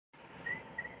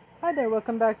Hi there,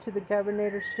 welcome back to the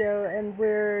Cabernator Show, and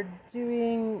we're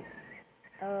doing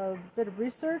a bit of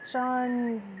research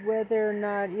on whether or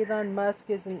not Elon Musk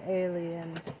is an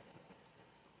alien.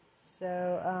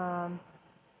 So,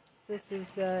 this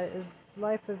is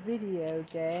life a video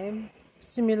game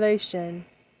simulation.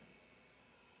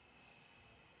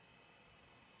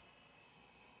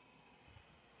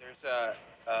 There's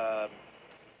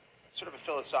sort of a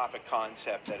philosophic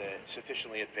concept that a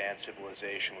sufficiently advanced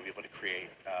civilization will be able to create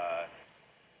a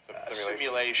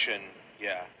simulation.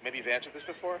 Yeah, maybe you've answered this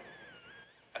before.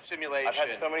 A simulation. I've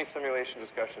had so many simulation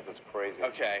discussions; it's crazy.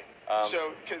 Okay.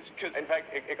 So, because in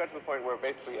fact, it got to the point where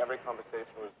basically every conversation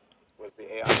was the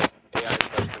AI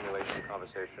simulation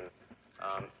conversation.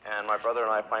 And my brother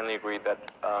and I finally agreed that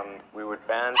we would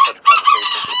ban such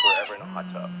conversations if we were ever in a hot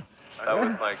tub. That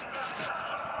was like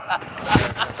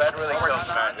that really kills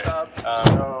magic.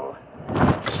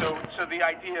 So the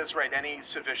idea is right. Any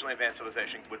sufficiently advanced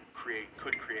civilization could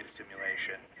create a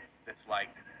simulation that's like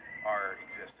our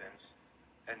existence,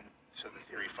 and so the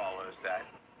theory follows that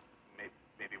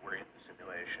maybe we're in the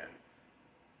simulation.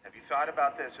 Have you thought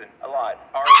about this? And a lot.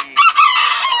 Are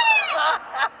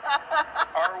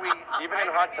we even in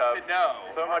hot tubs? No.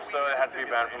 So much so it had to be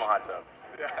banned from a hot tub.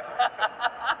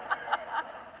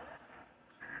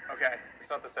 Okay. It's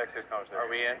not the sexiest conversation. Are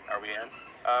we in?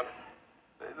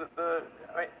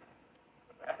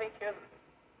 I think here's,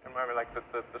 remember, like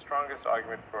the strongest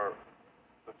argument for us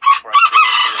being in a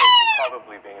simulation,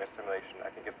 probably being in a simulation, I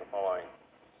think is the following.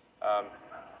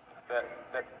 That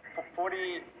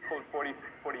 40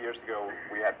 years ago,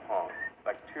 we had Pong,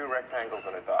 like two rectangles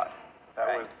and a dot. That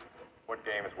was what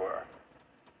games were.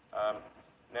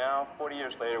 Now, 40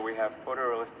 years later, we have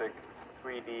photorealistic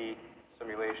 3D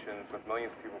simulations with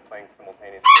millions of people playing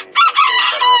simultaneously, and it's getting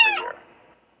better every year.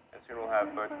 And soon we'll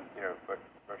have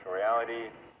virtual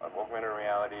reality, augmented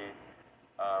reality.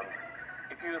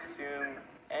 If you assume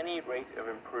any rate of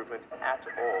improvement at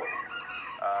all,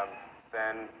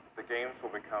 then the games will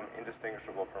become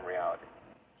indistinguishable from reality.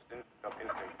 Just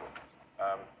indistinguishable.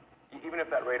 Even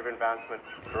if that rate of advancement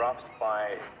drops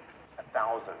by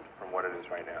 1,000 from what it is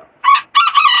right now,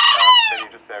 then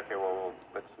you just say, okay, well,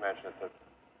 let's imagine it's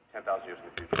 10,000 years in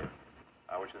the future,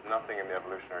 which is nothing in the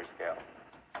evolutionary scale.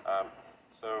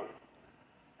 So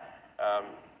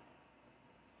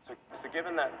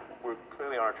given that we're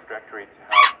clearly on a trajectory to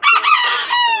have games that are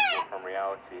indistinguishable from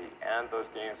reality, and those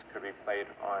games could be played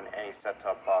on any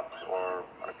set-top box or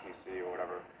on a PC or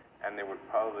whatever, and there would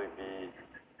probably be,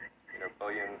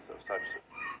 billions of such,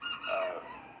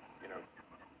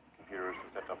 computers and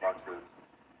set-top boxes,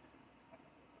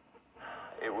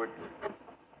 it would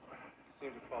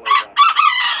seem to follow that the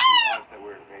odds that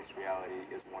we're in base reality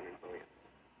is 1 in billions.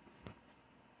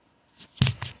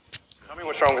 Tell me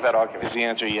what's wrong with that argument. Is the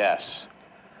answer yes?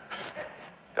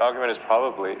 The argument is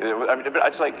probably. But I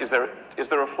just like, is there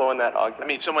a flaw in that argument? I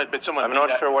mean, someone. I'm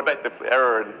not sure what the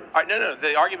error. No.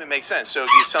 The argument makes sense. So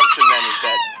the assumption then is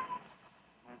that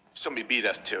somebody beat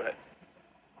us to it,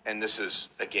 and this is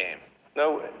a game.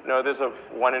 No. There's a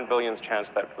 1 in billions chance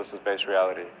that this is base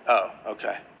reality. Oh,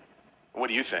 okay. What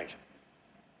do you think?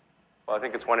 Well, I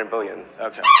think it's 1 in billions.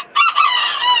 Okay.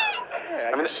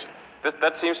 I mean,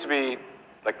 that seems to be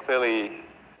like clearly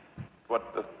what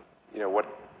it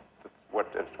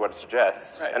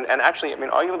suggests. Right. And actually, I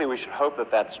mean, arguably, we should hope that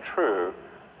that's true,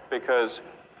 because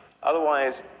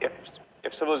otherwise, if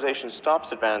civilization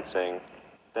stops advancing,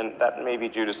 then that may be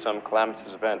due to some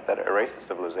calamitous event that erases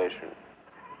civilization.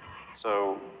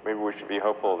 So maybe we should be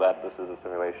hopeful that this is a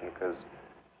simulation, because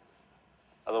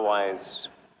otherwise...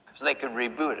 So they could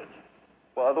reboot it.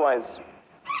 Well, otherwise,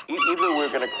 either we're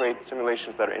going to create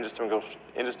simulations that are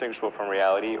indistinguishable from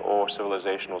reality, or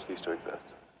civilization will cease to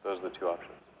exist. Those are the two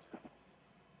options.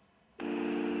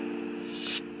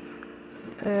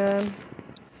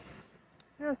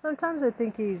 Sometimes I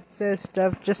think he says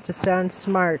stuff just to sound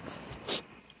smart.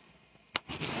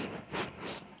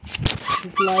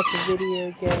 His life a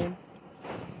video game.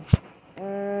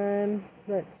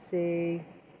 Let's see.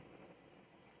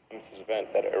 This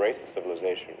event that erases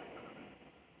civilization.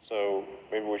 So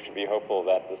maybe we should be hopeful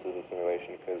that this is a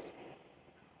simulation, because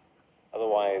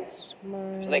otherwise...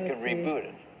 So they could reboot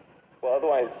it. Well,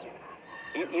 otherwise,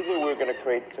 either we're going to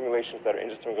create simulations that are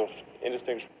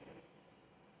indistinguishable.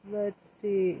 Let's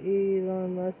see.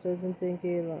 Elon Musk doesn't think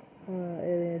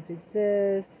aliens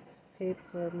exist.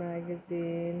 Paper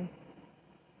magazine.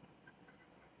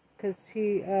 Because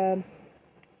he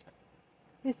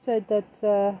said that,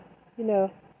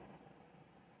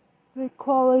 the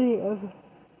quality of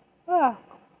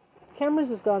cameras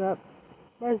has gone up,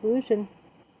 resolution,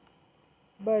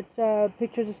 But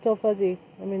pictures are still fuzzy.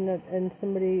 I mean, and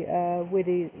somebody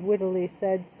wittily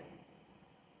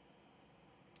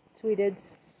tweeted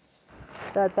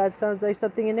that sounds like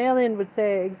something an alien would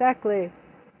say. Exactly.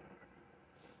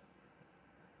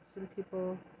 Some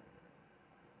people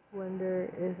wonder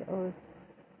if,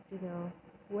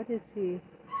 what is he?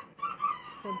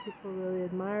 Some people really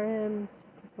admire him.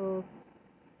 Some people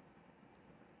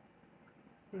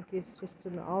think he's just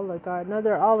an oligarch,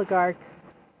 another oligarch.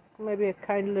 Maybe a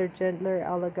kinder, gentler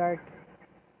oligarch.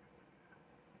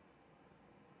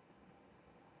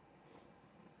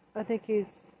 I think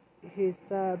he's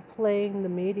playing the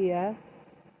media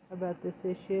about this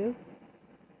issue,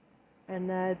 and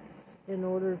that's in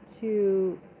order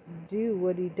to do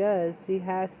what he does, he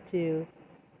has to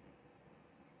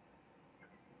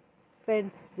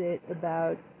fence it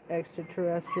about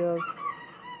extraterrestrials.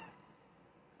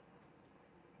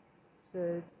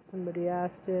 So somebody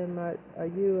asked him, "Are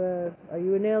you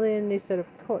an alien?" And he said, "Of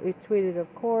course." He tweeted,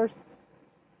 "Of course."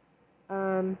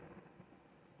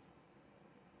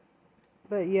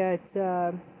 But yet,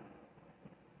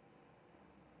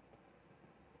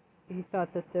 he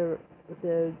thought that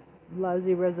the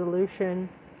lousy resolution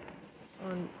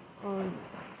on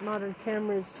modern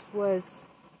cameras was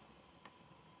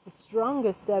the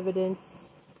strongest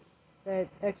evidence that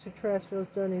extraterrestrials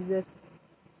don't exist.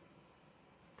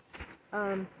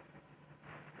 How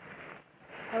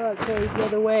about going the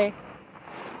other way?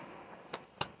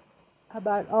 How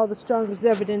about all the strongest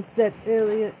evidence that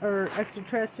alien or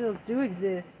extraterrestrials do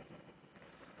exist?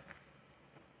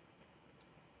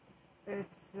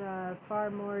 It's far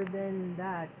more than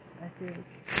that, I think.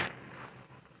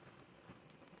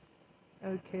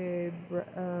 Okay,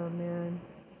 oh man.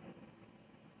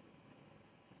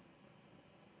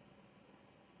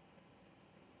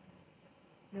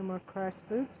 No more crash.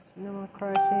 Oops, no more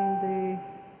crashing the.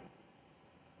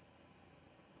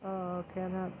 Oh,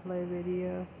 cannot play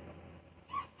video.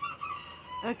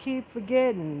 I keep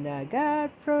forgetting I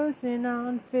got frozen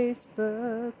on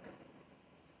Facebook.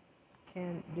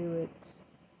 Can't do it.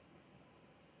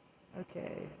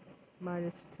 Okay,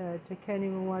 Midas Touch. I can't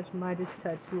even watch Midas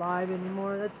Touch live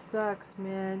anymore. That sucks,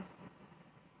 man.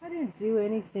 I didn't do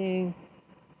anything.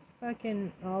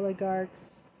 Fucking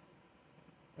oligarchs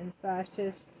and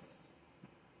fascists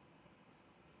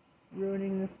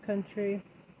ruining this country.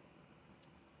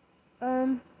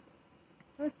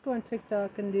 Let's go on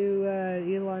TikTok and do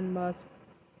Elon Musk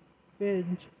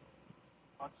binge.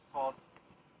 What's it called?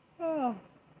 Oh.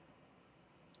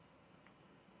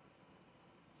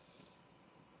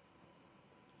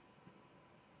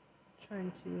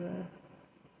 Trying to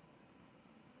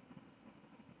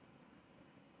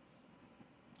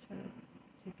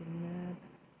take a nap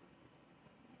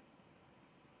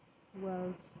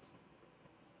whilst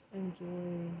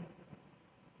enjoying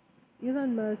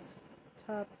Elon Musk's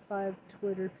top 5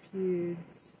 Twitter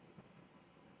feuds.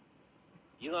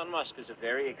 Elon Musk is a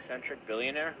very eccentric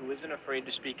billionaire who isn't afraid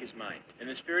to speak his mind. In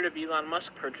the spirit of Elon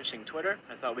Musk purchasing Twitter,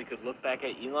 I thought we could look back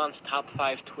at Elon's top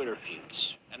 5 Twitter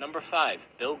feuds. At number 5,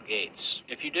 Bill Gates.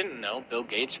 If you didn't know, Bill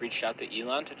Gates reached out to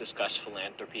Elon to discuss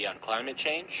philanthropy on climate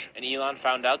change, and Elon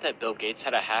found out that Bill Gates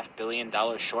had a $500 million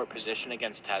short position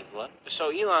against Tesla. So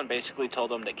Elon basically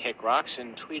told him to kick rocks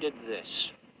and tweeted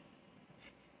this.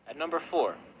 At number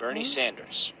 4, Bernie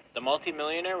Sanders. The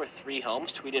multimillionaire with 3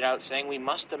 homes tweeted out saying, "We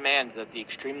must demand that the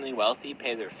extremely wealthy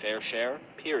pay their fair share,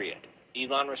 period."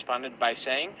 Elon responded by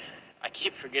saying, "I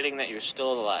keep forgetting that you're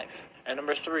still alive." At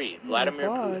number 3, Vladimir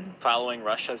Putin. Following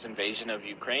Russia's invasion of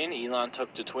Ukraine, Elon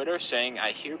took to Twitter saying,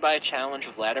 "I hereby challenge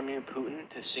Vladimir Putin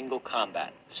to single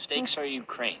combat. The stakes are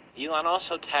Ukraine." Elon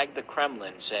also tagged the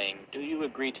Kremlin saying, "Do you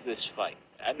agree to this fight?"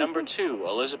 At number 2,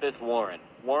 Elizabeth Warren.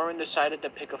 Warren decided to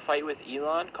pick a fight with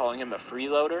Elon, calling him a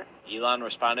freeloader. Elon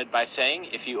responded by saying,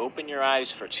 "If you open your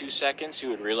eyes for 2 seconds, you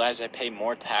would realize I pay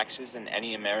more taxes than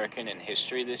any American in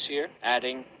history this year,"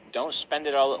 adding, "Don't spend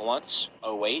it all at once.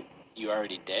 Oh wait, you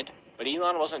already did." But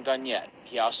Elon wasn't done yet.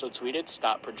 He also tweeted,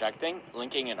 "Stop projecting,"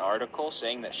 linking an article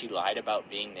saying that she lied about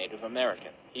being Native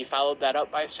American. He followed that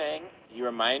up by saying, "You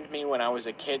remind me when I was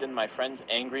a kid and my friend's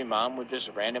angry mom would just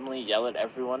randomly yell at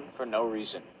everyone for no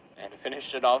reason." And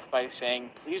finished it off by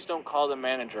saying, "Please don't call the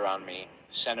manager on me,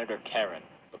 Senator Karen."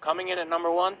 But coming in at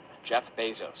number 1, Jeff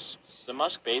Bezos. The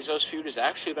Musk-Bezos feud has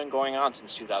actually been going on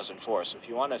since 2004, so if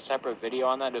you want a separate video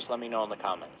on that, just let me know in the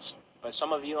comments. But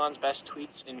some of Elon's best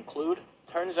tweets include,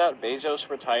 turns out Bezos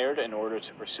retired in order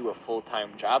to pursue a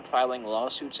full-time job filing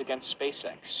lawsuits against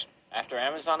SpaceX. After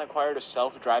Amazon acquired a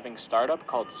self-driving startup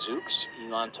called Zoox,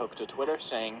 Elon took to Twitter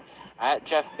saying, "At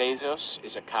Jeff Bezos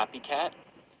is a copycat.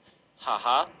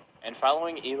 Haha. And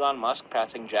following Elon Musk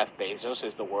passing Jeff Bezos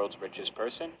as the world's richest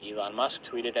person, Elon Musk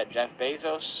tweeted at Jeff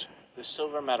Bezos the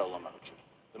silver medal emoji.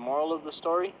 The moral of the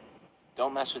story?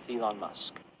 Don't mess with Elon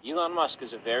Musk. Elon Musk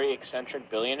is a very eccentric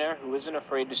billionaire who isn't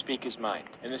afraid to speak his mind.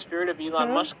 In the spirit of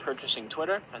Elon Musk purchasing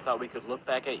Twitter, I thought we could look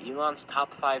back at Elon's top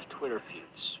 5 Twitter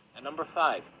feuds. At number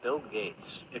 5, Bill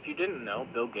Gates. If you didn't know,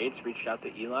 Bill Gates reached out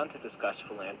to Elon to discuss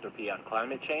philanthropy on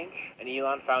climate change, and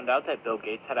Elon found out that Bill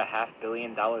Gates had a $500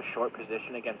 million short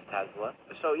position against Tesla.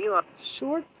 So Elon...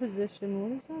 Short position?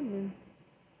 What does that mean?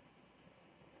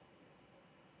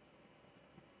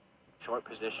 Short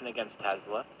position against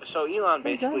Tesla. So Elon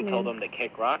basically told him to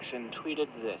kick rocks and tweeted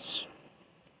this.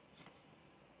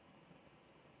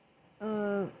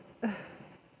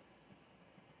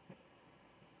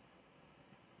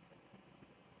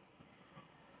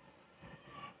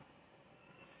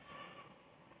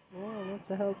 What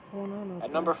the hell's going on?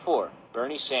 At number 4,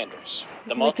 Bernie Sanders.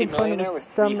 The multimillionaire with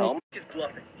 3 homes. He's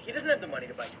bluffing. He doesn't have the money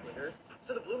to buy Twitter.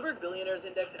 So the Bloomberg Billionaires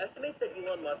Index estimates that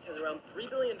Elon Musk has around $3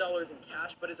 billion in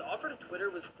cash, but his offer to Twitter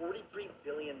was $43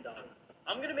 billion.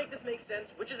 I'm going to make this make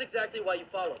sense, which is exactly why you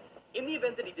follow. In the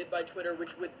event that he did buy Twitter,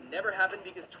 which would never happen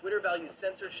because Twitter values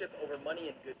censorship over money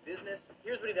and good business,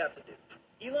 here's what he'd have to do.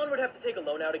 Elon would have to take a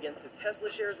loan out against his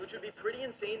Tesla shares, which would be pretty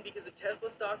insane because the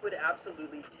Tesla stock would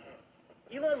absolutely tank.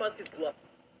 Elon Musk is bluffing.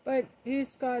 But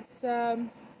he's got,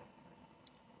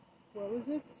 what was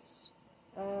it?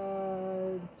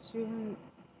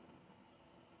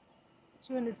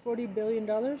 $240 billion? He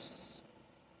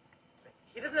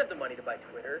doesn't have the money to buy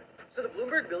Twitter. So the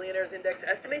Bloomberg Billionaires Index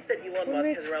estimates that Elon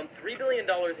Musk has around $3 billion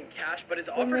in cash, but his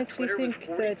offer to Twitter was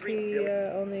 $43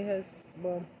 billion. Only has,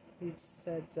 well, he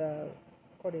said,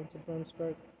 according to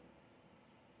Bloomberg,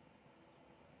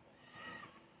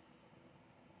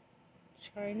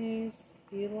 Chinese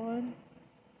Elon?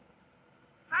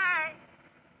 Hi,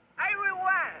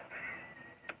 everyone!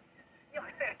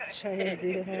 Chinese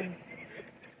Elon.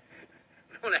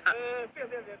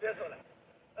 别说了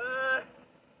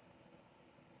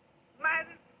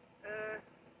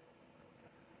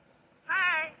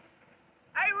，Hi,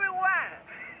 everyone!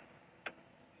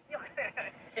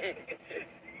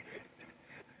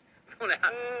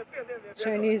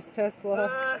 Chinese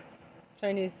Tesla.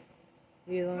 Chinese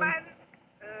Elon.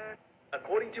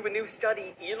 According to a new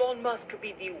study, Elon Musk could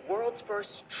be the world's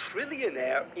first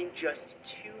trillionaire in just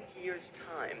 2 years'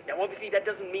 time. Now, obviously, that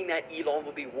doesn't mean that Elon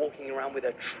will be walking around with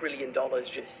 $1 trillion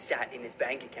just sat in his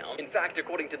bank account. In fact,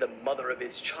 according to the mother of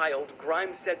his child,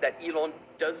 Grimes said that Elon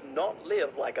does not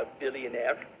live like a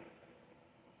billionaire.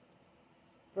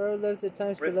 Bro lives at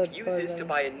times below refuses to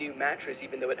buy a new mattress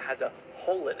even though it has a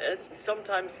hole in it.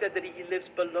 Sometimes said that he lives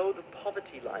below the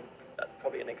poverty line. That's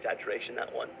probably an exaggeration,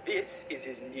 that one. This is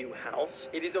his new house.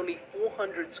 It is only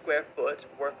 400 square foot,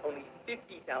 worth only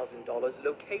 $50,000,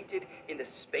 located in the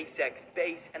SpaceX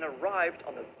base and arrived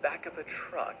on the back of a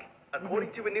truck.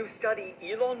 According to a new study,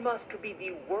 Elon Musk could be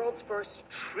the world's first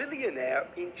trillionaire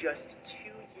in just 2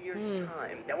 years'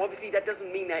 time. Now, obviously, that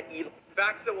doesn't mean that Elon...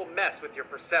 Facts that will mess with your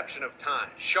perception of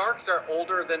time. Sharks are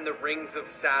older than the rings of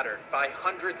Saturn by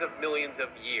hundreds of millions of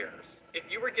years.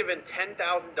 If you were given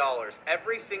 $10,000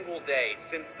 every single day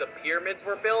since the pyramids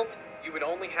were built, you would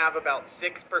only have about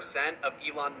 6% of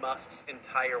Elon Musk's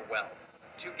entire wealth.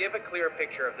 To give a clear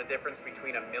picture of the difference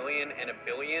between a million and a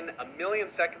million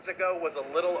seconds ago was a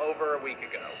little over a week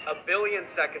ago. A billion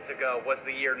seconds ago was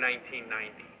the year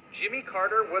 1990. Jimmy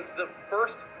Carter was the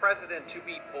first president to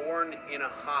be born in a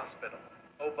hospital.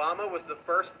 Obama was the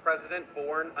first president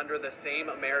born under the same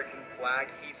American flag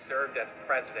he served as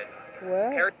president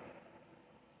under. What?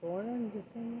 Born in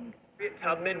December? Harriet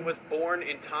Tubman was born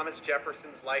in Thomas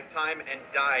Jefferson's lifetime and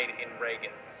died in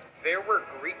Reagan's. There were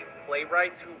Greek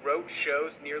playwrights who wrote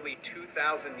shows nearly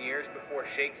 2,000 years before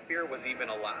Shakespeare was even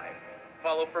alive.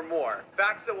 Follow for more.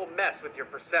 Facts that will mess with your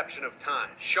perception of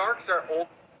time. Sharks are old.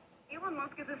 Elon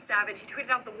Musk is a savage. He tweeted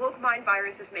out the woke mind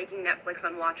virus is making Netflix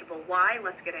unwatchable. Why?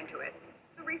 Let's get into it.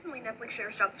 So recently, Netflix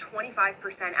shares dropped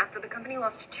 25% after the company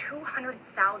lost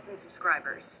 200,000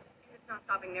 subscribers. And it's not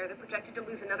stopping there. They're projected to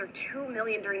lose another 2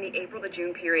 million during the April to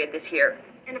June period this year.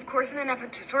 And of course, in an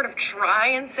effort to sort of try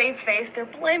and save face, they're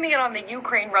blaming it on the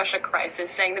Ukraine-Russia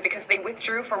crisis, saying that because they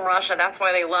withdrew from Russia, that's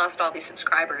why they lost all these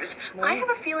subscribers. I have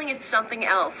a feeling it's something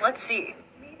else. Let's see.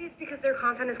 It's because their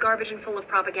content is garbage and full of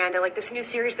propaganda, like this new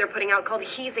series they're putting out called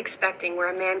He's Expecting, where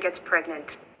a man gets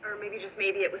pregnant. Or maybe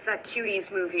it was that Cuties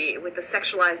movie with the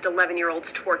sexualized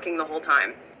 11-year-olds twerking the whole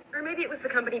time. Or maybe it was the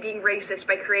company being racist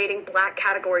by creating black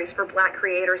categories for black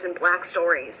creators and black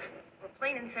stories. Or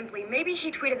plain and simply, maybe he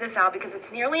tweeted this out because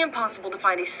it's nearly impossible to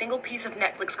find a single piece of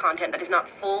Netflix content that is not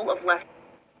full of left...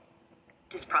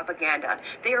 is propaganda.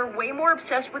 They are way more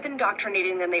obsessed with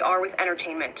indoctrinating than they are with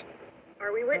entertainment.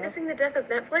 Are we witnessing the death of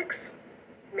Netflix?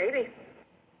 Maybe.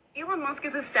 Elon Musk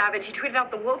is a savage. He tweeted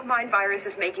out the woke mind virus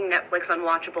is making Netflix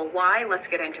unwatchable. Why? Let's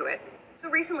get into it. So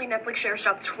recently, Netflix shares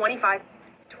dropped 25.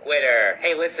 Twitter.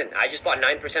 Hey, listen, I just bought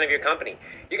 9% of your company.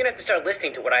 You're gonna have to start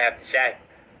listening to what I have to say.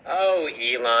 Oh,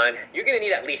 Elon, you're gonna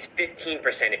need at least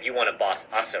 15% if you want to boss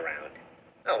us around.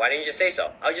 Oh, why didn't you just say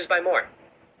so? I'll just buy more.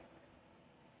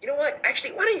 You know what?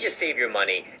 Actually, why don't you just save your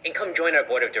money and come join our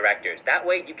board of directors? That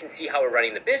way you can see how we're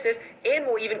running the business and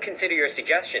we'll even consider your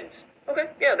suggestions. Okay,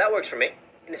 yeah, that works for me.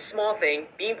 In a small thing,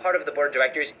 being part of the board of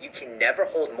directors, you can never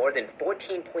hold more than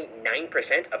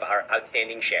 14.9% of our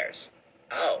outstanding shares.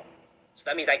 Oh, so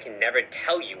that means I can never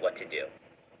tell you what to do.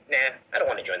 Nah, I don't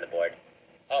want to join the board.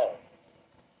 Oh.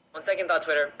 On second thought,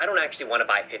 Twitter, I don't actually want to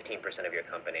buy 15% of your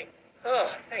company.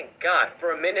 Oh, thank God.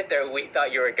 For a minute there, we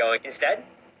thought you were going. Instead,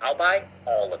 I'll buy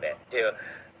all of it, too.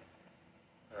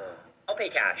 I'll pay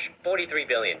cash. $43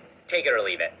 billion. Take it or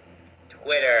leave it.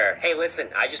 Twitter. Hey, listen,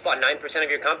 I just bought 9% of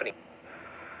your company.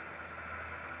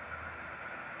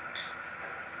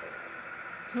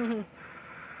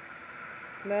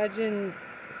 Imagine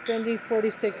spending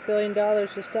 $46 billion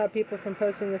to stop people from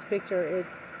posting this picture.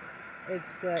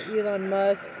 It's Elon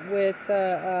Musk with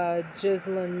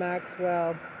Ghislaine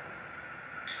Maxwell.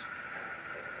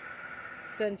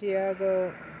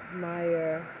 Santiago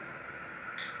Mayer.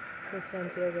 For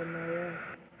Santiago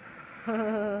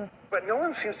Mayer. But no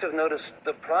one seems to have noticed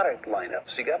the product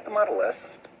lineups. You got the Model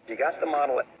S, you got the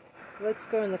Model. Let's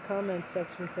go in the comment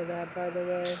section for that, by the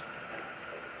way.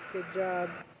 Good job.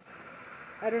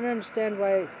 I don't understand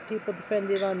why people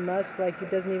defend Elon Musk like he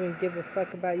doesn't even give a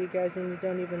fuck about you guys and you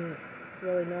don't even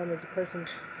really know him as a person.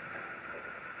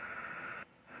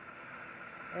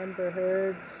 Amber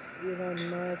Heard's, Elon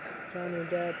Musk, Johnny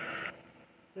Depp.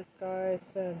 This guy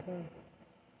sounds on.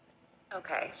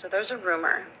 Okay, so there's a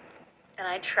rumor, and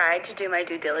I tried to do my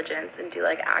due diligence and do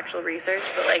like actual research,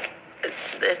 but like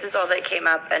this is all that came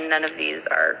up, and none of these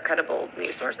are credible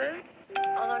news sources.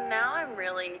 Although now I'm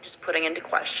really just putting into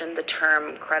question the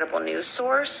term credible news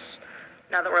source,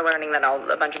 now that we're learning that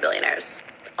a bunch of billionaires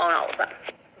own all of them.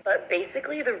 But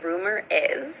basically the rumor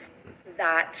is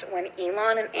that when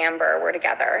Elon and Amber were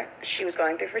together, she was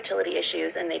going through fertility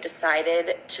issues and they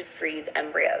decided to freeze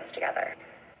embryos together.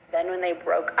 Then when they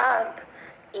broke up,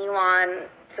 Elon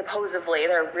supposedly,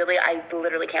 I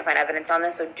literally can't find evidence on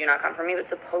this, so do not come for me, but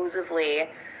supposedly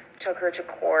took her to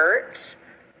court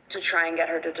to try and get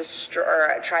her to destroy,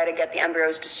 or try to get the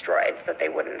embryos destroyed so that they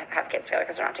wouldn't have kids together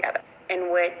because they're not together.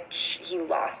 In which he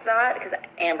lost that because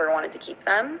Amber wanted to keep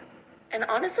them. And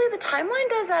honestly, the timeline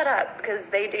does add up because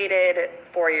they dated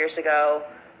 4 years ago,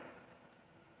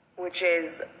 which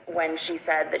is when she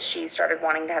said that she started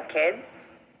wanting to have kids,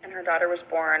 and her daughter was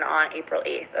born on April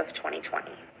 8th of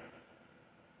 2020.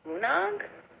 Unag?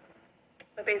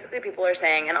 But basically people are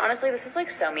saying, and honestly this is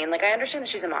like so mean, like I understand that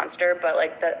she's a monster, but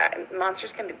like the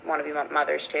monsters can want to be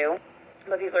mothers too.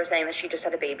 But people are saying that she just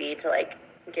had a baby to like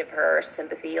give her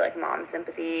sympathy, like mom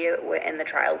sympathy in the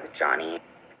trial with Johnny.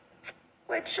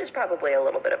 Which is probably a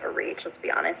little bit of a reach, let's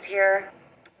be honest here.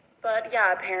 But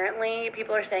yeah, apparently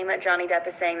people are saying that Johnny Depp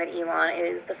is saying that Elon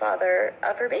is the father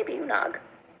of her baby, Unag.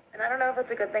 And I don't know if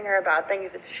it's a good thing or a bad thing,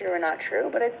 if it's true or not true,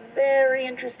 but it's very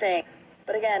interesting.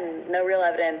 But again, no real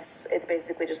evidence. It's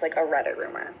basically just like a Reddit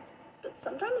rumor. But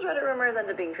sometimes Reddit rumors end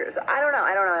up being true, so I don't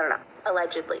know.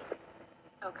 Allegedly.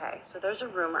 Okay, so there's a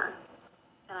rumor.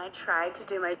 And I tried to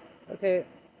do my... Okay.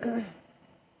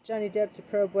 Johnny Depp to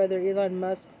probe whether Elon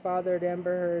Musk fathered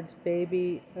Amber Heard's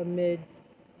baby amid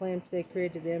claims they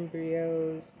created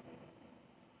embryos.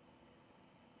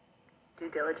 Due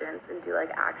diligence and do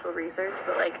like actual research,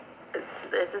 but like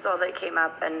this is all that came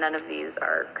up, and none of these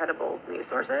are credible news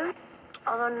sources.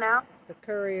 Although now the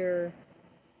Courier.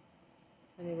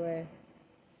 Anyway,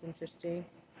 it's interesting.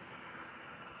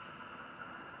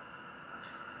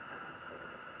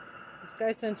 This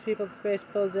guy sends people to space,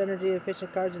 pulls energy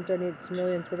efficient cars, and donates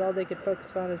millions, but all they could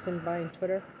focus on is him buying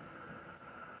Twitter.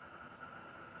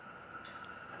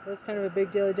 That's kind of a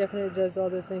big deal. He definitely does all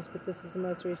those things, but this is the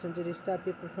most recent. Did he stop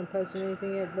people from posting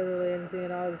anything yet? Literally anything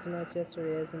at all? It was announced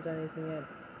yesterday. He hasn't done anything yet.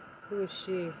 Who is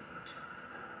she?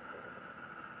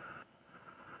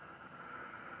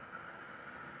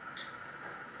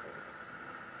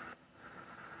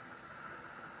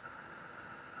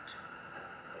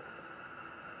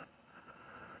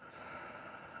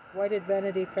 Why did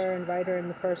Vanity Fair invite her in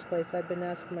the first place? I've been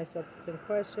asking myself the same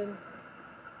question.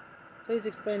 Please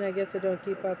explain. I guess I don't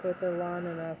keep up with Elon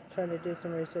enough. Trying to do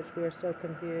some research. We are so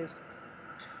confused.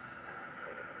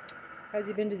 Has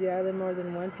he been to the island more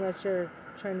than once? Not sure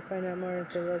trying to find out more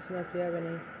info. Let us know if you have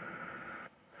any.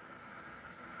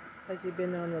 Has he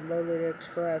been on the Lolita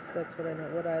Express? That's what I know.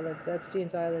 What islands?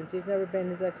 Epstein's Islands. He's never been.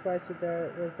 His ex-wife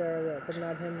was there, but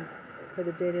not him for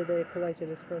the data they collected,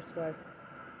 his first wife.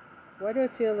 Why do I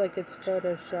feel like it's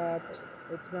photoshopped?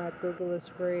 It's not. Google is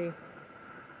free.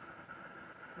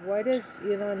 Why does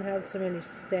Elon have so many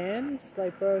stands?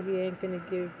 Like, bro, he ain't gonna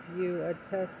give you a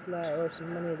Tesla or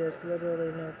some money. There's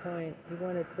literally no point. He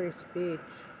wanted free speech.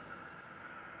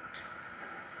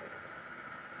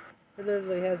 He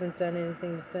literally hasn't done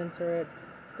anything to censor it.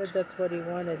 But that's what he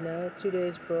wanted, no? 2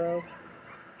 days, bro.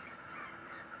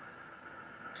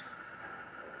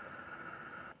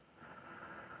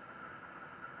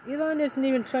 Elon isn't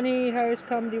even funny. He hires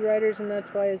comedy writers, and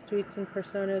that's why his tweets and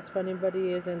persona is funny, but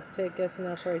he isn't. Take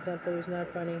SNL, for example. He's not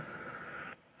funny.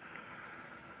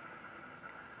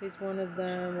 He's one of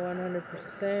them,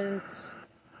 100%.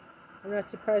 I'm not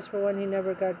surprised for one, he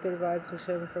never got good vibes with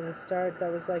him from the start.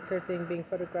 That was like her thing, being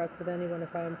photographed with anyone of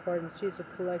high importance. She's a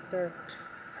collector.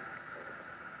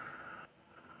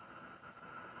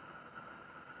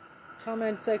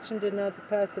 Comment section did not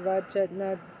pass the vibe check,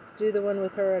 not do the one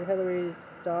with her at Hillary's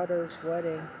daughter's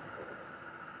wedding.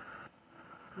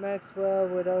 Maxwell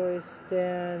would always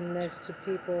stand next to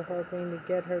people hoping to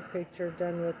get her picture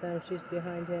done with them. She's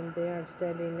behind him. They aren't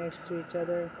standing next to each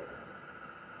other.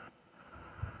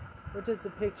 What does the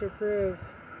picture prove?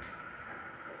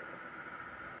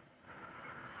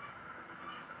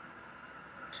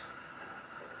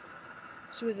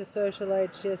 She was a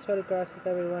socialite. She has photographs with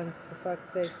everyone, for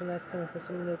fuck's sakes, and that's coming from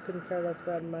someone who couldn't care less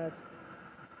about Musk.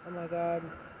 Oh my god.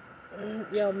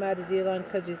 Y'all mad at Elon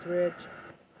because he's rich.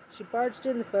 She barged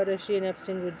in the photo. She and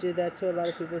Epstein would do that to a lot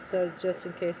of people, so just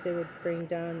in case they would bring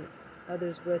down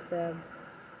others with them.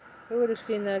 Who would have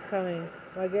seen that coming?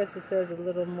 My guess is there's a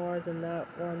little more than that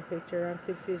one picture. I'm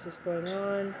confused what's going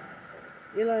on.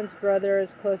 Elon's brother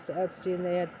is close to Epstein.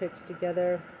 They had pics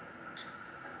together.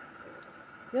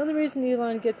 The only reason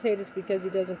Elon gets hate is because he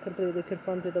doesn't completely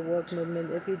conform to the woke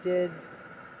movement. If he did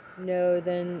know,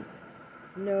 then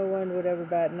no one would ever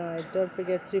bat an eye. Don't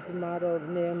forget supermodel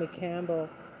Naomi Campbell.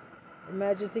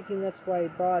 Imagine thinking that's why he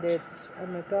bought it. Oh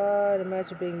my god,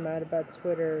 imagine being mad about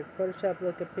Twitter. Photoshop,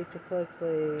 look at picture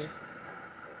closely.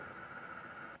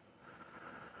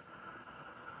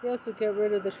 He also got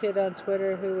rid of the kid on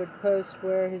Twitter who would post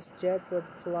where his jet would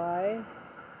fly.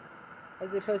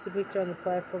 As he posted a picture on the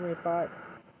platform he bought.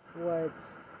 What?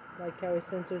 Like how he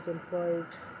censors employees.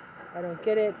 I don't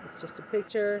get it. It's just a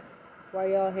picture. Why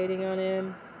y'all hating on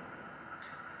him?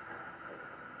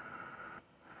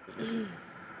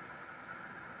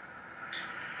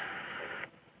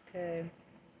 Okay.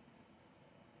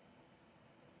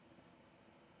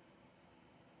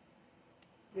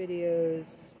 Videos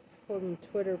from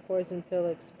Twitter poison pill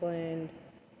explained.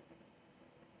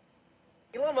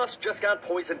 Elon Musk just got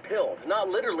poison pilled. Not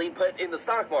literally, but in the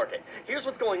stock market. Here's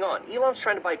what's going on. Elon's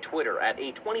trying to buy Twitter at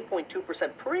a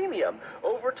 20.2% premium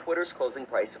over Twitter's closing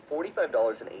price of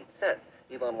 $45.08.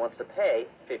 Elon wants to pay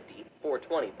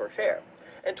 $54.20 per share.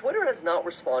 And Twitter has not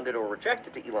responded or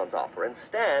rejected to Elon's offer.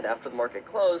 Instead, after the market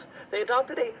closed, they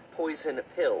adopted a poison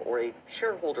pill, or a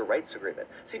shareholder rights agreement.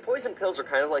 See, poison pills are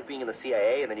kind of like being in the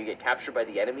CIA, and then you get captured by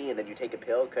the enemy, and then you take a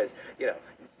pill because,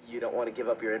 you don't want to give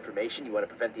up your information, you want to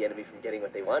prevent the enemy from getting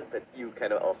what they want, but you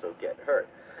kind of also get hurt.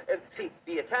 And see,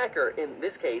 the attacker, in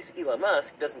this case, Elon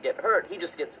Musk, doesn't get hurt, he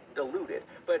just gets diluted.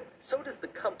 But so does the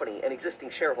company and existing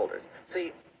shareholders.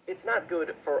 See, it's not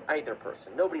good for either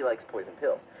person. Nobody likes poison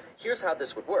pills. Here's how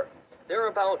this would work. There are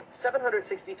about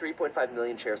 763.5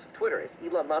 million shares of Twitter. If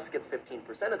Elon Musk gets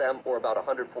 15% of them, or about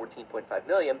 114.5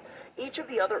 million, each of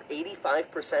the other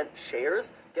 85%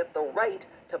 shares get the right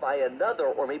to buy another,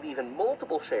 or maybe even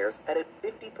multiple shares at a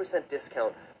 50%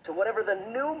 discount to whatever the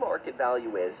new market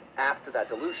value is after that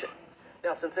dilution.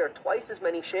 Now, since there are twice as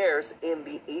many shares in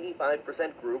the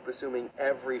 85% group, assuming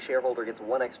every shareholder gets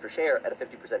one extra share at a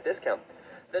 50% discount,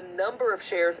 the number of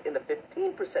shares in the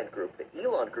 15% group, the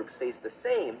Elon group, stays the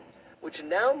same, which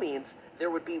now means there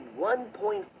would be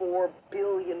 1.4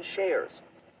 billion shares.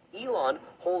 Elon,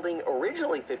 holding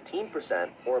originally 15%,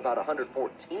 or about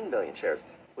 114 million shares,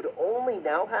 would only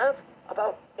now have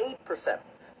about 8%.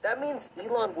 That means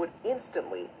Elon would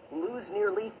instantly lose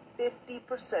nearly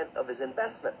 50% of his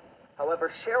investment. However,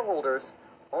 shareholders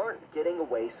aren't getting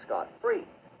away scot-free.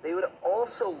 They would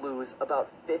also lose about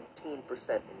 15%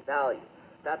 in value.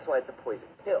 That's why it's a poison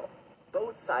pill.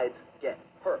 Both sides get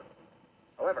hurt.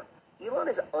 However, Elon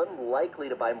is unlikely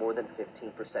to buy more than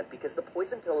 15% because the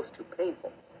poison pill is too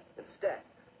painful. Instead,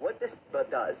 what this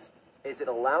does is it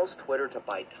allows Twitter to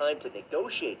buy time to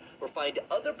negotiate or find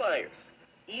other buyers.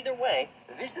 Either way,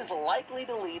 this is likely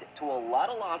to lead to a lot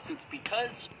of lawsuits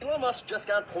because Elon Musk just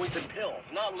got poison pilled.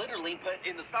 Not literally, but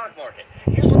in the stock market.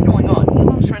 Here's what's going on.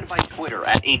 Elon's trying to buy Twitter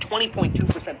at a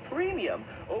 20.2% premium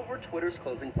over Twitter's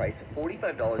closing price of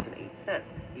 $45.08.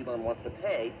 Elon wants to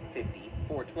pay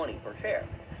 $54.20 per share.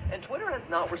 And Twitter has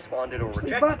not responded or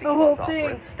rejected the whole Elon's offer. thing.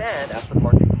 Instead, after the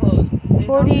market closed,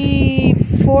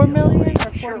 44 million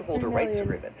or shareholder 43 rights million?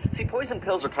 agreement. See, poison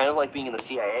pills are kind of like being in the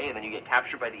CIA, and then you get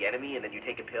captured by the enemy, and then you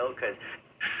take a pill because.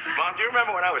 Mom, do you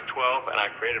remember when I was 12 and I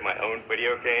created my own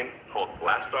video game called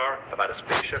Blastar about a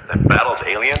spaceship that battles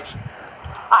aliens?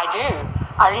 I do.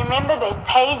 I remember they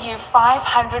paid you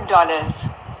 $500.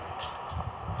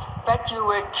 But you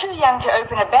were too young to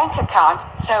open a bank account,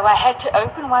 so I had to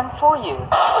open one for you.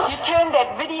 You turned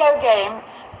that video game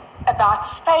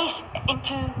about space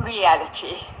into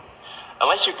reality.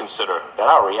 Unless you consider that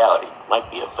our reality might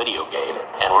be a video game,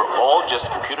 and we're all just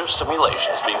computer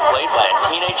simulations being played by a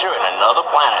teenager in another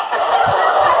planet.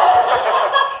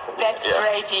 That's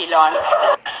great, Elon.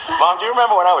 Mom, do you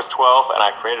remember when I was 12 and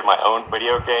I created my own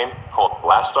video game called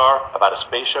Blastar about a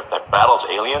spaceship that battles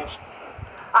aliens?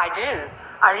 I do.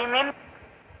 I remember.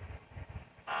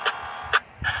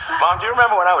 Mom, do you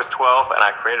remember when I was 12 and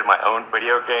I created my own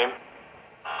video game?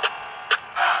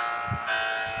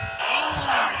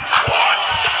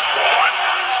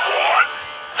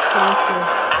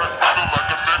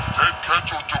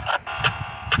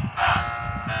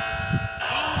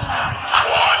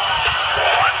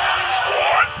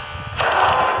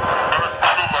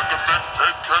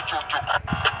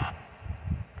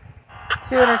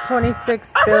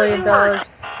 $226 billion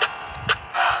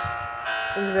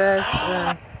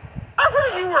investment. I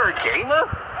heard you were a gamer.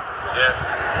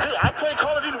 Yeah. Dude, I play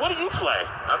Call of Duty. What do you play?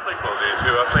 I play Call of Duty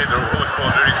too. I played the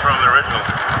Call of Duty from the original.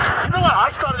 You know what?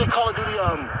 I started at Call of Duty,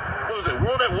 what was it,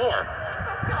 World at War.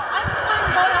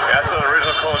 Yeah, that's the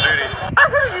original Call of Duty. I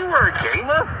heard you were a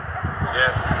gamer.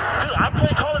 Yeah. Dude, I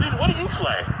play Call of Duty. What do you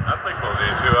play? I play Call of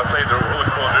Duty too. I played the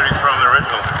Call of Duty from the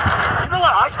original. You know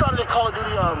what? I started at Call of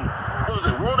Duty, what was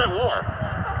it, World at War.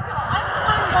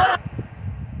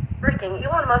 Breaking,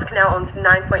 Elon Musk now owns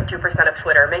 9.2% of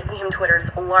Twitter, making him Twitter's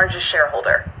largest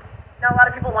shareholder. Now, a lot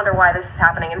of people wonder why this is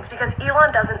happening, and it's because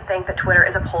Elon doesn't think that Twitter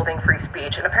is upholding free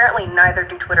speech, and apparently neither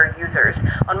do Twitter users.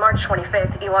 On March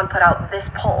 25th, Elon put out this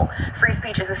poll: free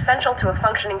speech is essential to a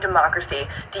functioning democracy.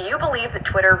 Do you believe that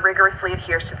Twitter rigorously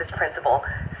adheres to this principle?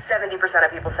 70% of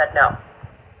people said no.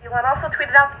 Elon also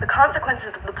tweeted out that the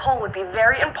consequences of the poll would be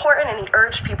very important, and he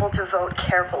urged people to vote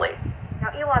carefully. Now,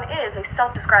 Elon is a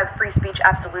self-described free speech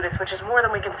absolutist, which is more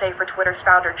than we can say for Twitter's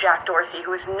founder, Jack Dorsey,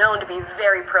 who is known to be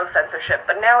very pro-censorship.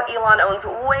 But now Elon owns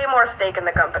way more stake in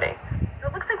the company. So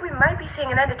it looks like we might be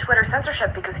seeing an end to Twitter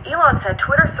censorship because Elon said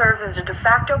Twitter serves as a de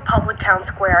facto public town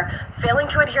square. Failing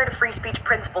to adhere to free speech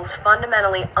principles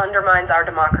fundamentally undermines our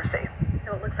democracy.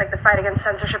 So it looks like the fight against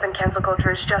censorship and cancel culture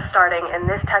is just starting, and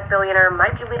this tech billionaire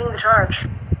might be leading the charge.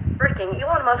 Breaking,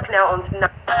 Elon Musk now owns...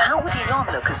 How would Elon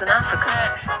look as an African?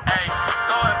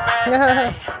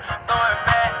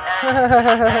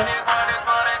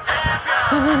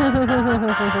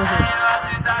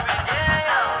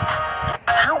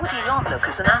 How would Elon look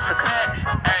as an African?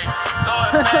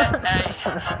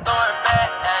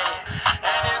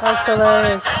 That's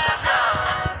hilarious.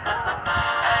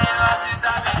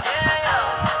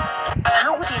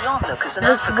 How would Elon look as an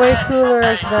Looks African? way cooler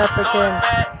as an African.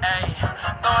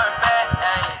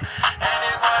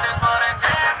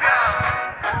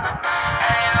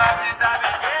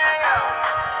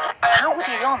 How would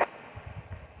Elon?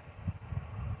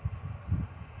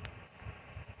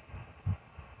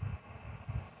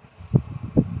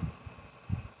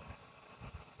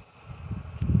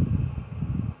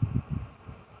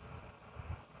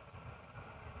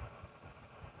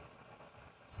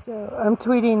 So I'm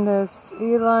tweeting this.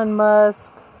 Elon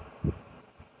Musk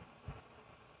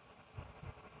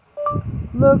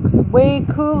looks way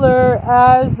cooler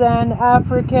as an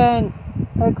African!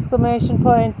 Exclamation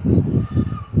points.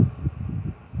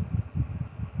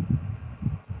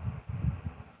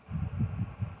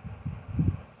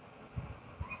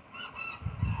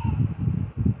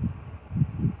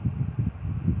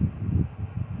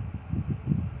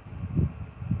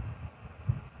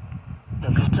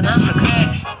 Look as an African.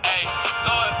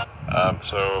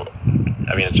 So,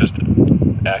 I mean, it's just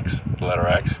X, the letter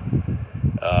X,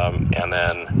 and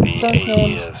then the Sounds AE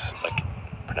name. is like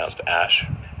pronounced Ash,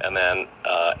 and then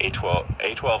A12.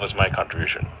 A12 is my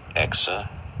contribution. Exa,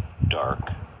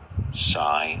 dark,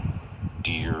 psi,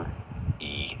 deer,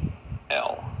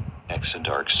 E-L. Exa,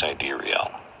 dark,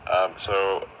 sidereal.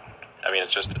 So, I mean,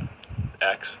 it's just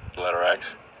X, the letter X,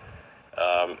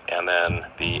 and then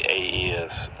the AE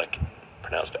is like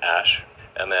pronounced ash.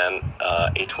 And then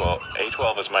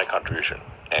A12 is my contribution.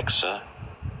 Exa,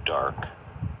 dark,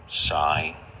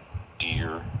 psi,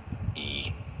 deer,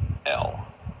 E-L.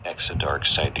 Exa, dark,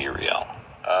 sidereal.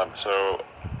 So,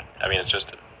 I mean, it's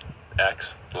just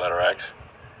X, the letter X.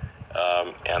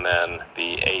 And then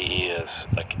the AE is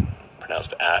like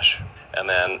pronounced ash. And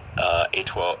then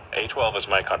A12 is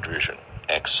my contribution.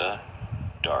 Exa,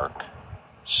 dark,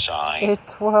 psi,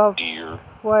 A12. deer,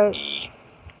 What?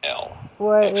 E-L.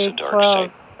 What? Exa, dark,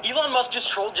 A12. Elon Musk just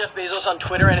trolled Jeff Bezos on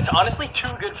Twitter, and it's honestly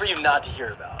too good for you not to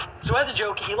hear about. So as a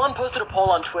joke, Elon posted a poll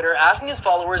on Twitter asking his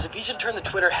followers if he should turn the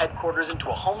Twitter headquarters into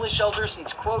a homeless shelter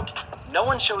since, quote, no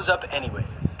one shows up anyways.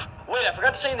 Wait, I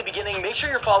forgot to say in the beginning, make sure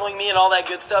you're following me and all that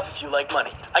good stuff if you like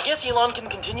money. I guess Elon can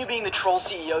continue being the troll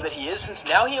CEO that he is since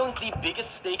now he owns the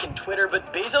biggest stake in Twitter,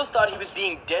 but Bezos thought he was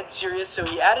being dead serious, so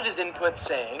he added his input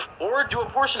saying, or do a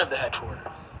portion of the headquarters.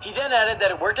 He then added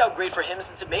that it worked out great for him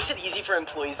since it makes it easy for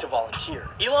employees to volunteer.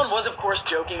 Elon was of course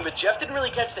joking, but Jeff didn't really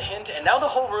catch the hint, and now the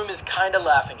whole room is kinda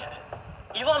laughing at him.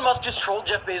 Elon Musk just trolled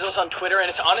Jeff Bezos on Twitter, and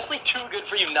it's honestly too good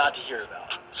for you not to hear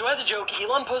about. So as a joke,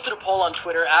 Elon posted a poll on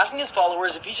Twitter asking his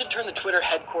followers if he should turn the Twitter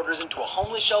headquarters into a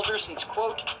homeless shelter since,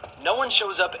 quote, no one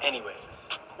shows up anyways.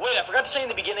 Wait, I forgot to say in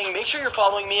the beginning, make sure you're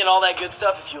following me and all that good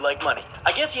stuff if you like money.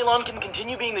 I guess Elon can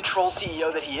continue being the troll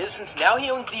CEO that he is since now he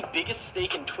owns the biggest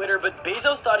stake in Twitter, but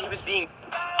Bezos thought he was being...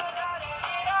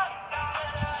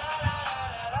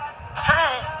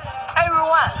 Hi,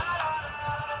 everyone.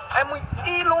 I'm with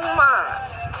Elon Musk.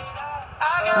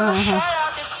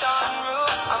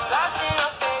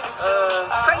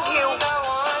 Thank you,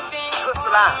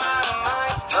 Tesla.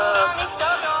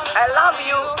 I love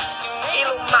you,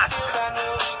 Elon Musk.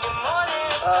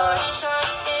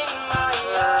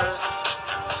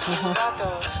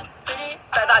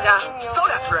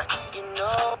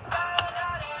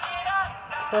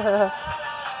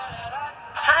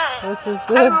 This is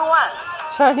the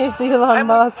Chinese Elon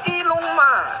Musk. Elon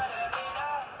Musk.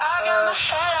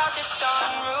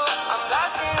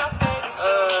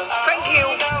 Thank you,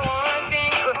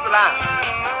 Tesla.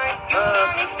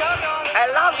 I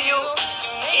love you,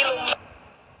 Elon Musk.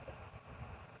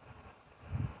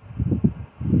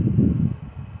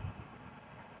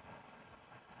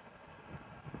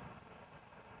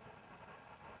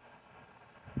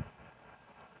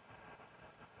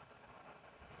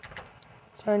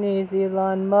 Chinese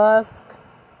Elon Musk.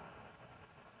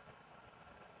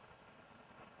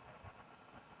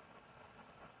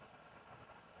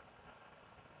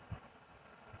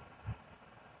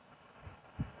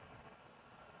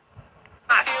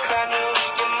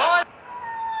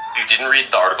 If you didn't read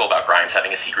the article about Grimes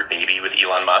having a secret baby with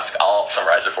Elon Musk, I'll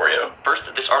summarize it for you. First,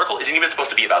 this article isn't even supposed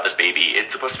to be about this baby.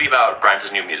 It's supposed to be about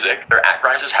Grimes' new music. They're at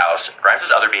Grimes' house.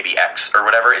 Grimes' other baby, X, or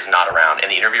whatever, is not around,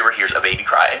 and the interviewer hears a baby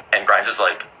cry. And Grimes is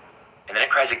like, and then it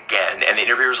cries again, and the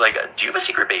interviewer's like, do you have a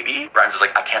secret baby? Grimes is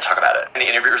like, I can't talk about it. And the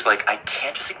interviewer's like, I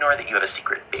can't just ignore that you have a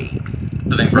secret baby.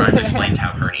 So then Grimes explains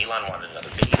how her and Elon wanted another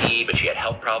baby, but she had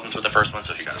health problems with the first one,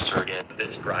 so she got a surrogate.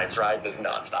 This Grimes ride does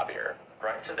not stop here.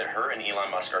 Grimes said that her and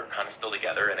Elon Musk are kind of still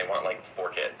together and they want like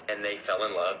 4 kids. And they fell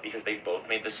in love because they both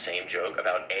made the same joke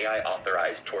about AI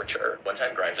authorized torture. One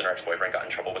time Grimes and her ex-boyfriend got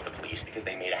in trouble with the police because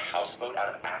they made a houseboat out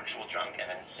of actual junk and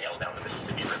then sailed down the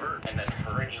Mississippi River. And then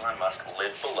her and Elon Musk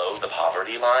lived below the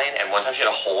poverty line, and one time she had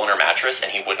a hole in her mattress and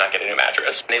he would not get a new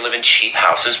mattress. And they live in cheap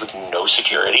houses with no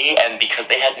security, and because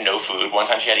they had no food, one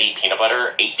time she had to eat peanut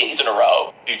butter 8 days in a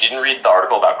row. If you didn't read the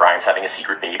article about Grimes having a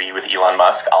secret baby with Elon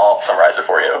Musk, I'll summarize it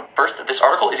for you. First, this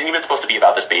article isn't even supposed to be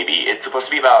about this baby. It's supposed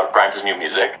to be about Grimes' new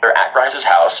music. They're at Grimes'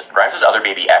 house. Grimes' other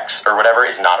baby, X, or whatever,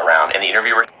 is not around, and the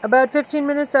interviewer... About 15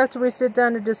 minutes after we sit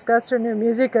down to discuss her new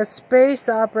music, a space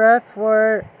opera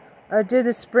for due the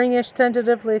springish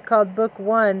tentatively called Book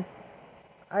 1.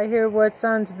 I hear what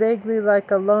sounds vaguely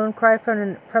like a lone cry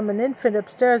from an infant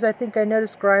upstairs. I think I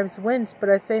notice Grimes wince, but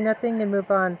I say nothing and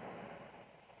move on.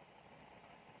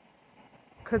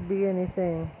 Could be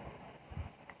anything.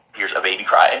 Here's a baby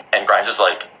cry, and Grimes is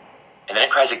like, and then it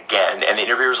cries again, and the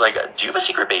interviewer's like, do you have a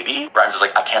secret baby? Grimes is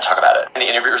like, I can't talk about it. And the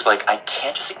interviewer's like, I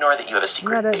can't just ignore that you have a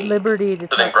secret Not at baby. liberty to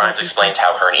So then Grimes explains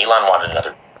how her and Elon wanted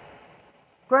another.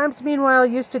 Grimes, meanwhile,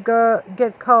 used to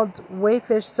get called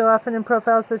wayfish so often in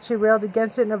profiles that she railed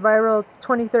against it in a viral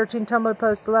 2013 Tumblr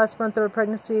post last month of her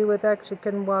pregnancy with X. She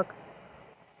couldn't walk.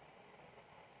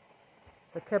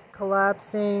 So it kept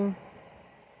collapsing.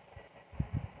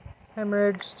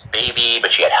 Hemorrhaged. Baby,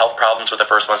 but she had health problems with the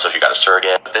first one, so she got a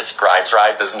surrogate. But this Grimes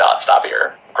ride does not stop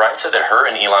here. Grimes said that her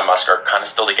and Elon Musk are kind of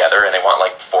still together and they want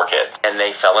like 4 kids. And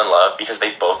they fell in love because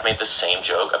they both made the same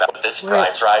joke about this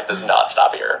Grimes ride does not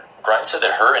stop here. Grimes said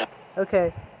that her and...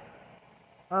 Okay.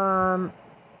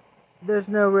 There's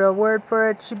no real word for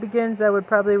it. She begins, I would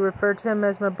probably refer to him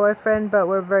as my boyfriend, but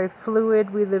we're very fluid.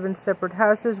 We live in separate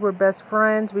houses. We're best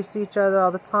friends. We see each other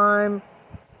all the time.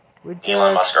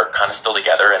 Elon Musk are kind of still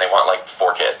together, and they want like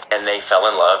 4 kids. And they fell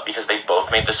in love because they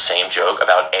both made the same joke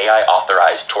about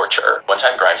AI-authorized torture. One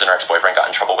time, Grimes and her ex-boyfriend got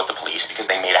in trouble with the police because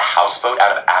they made a houseboat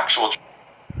out of actual...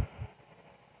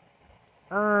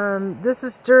 This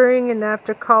is during and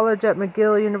after college at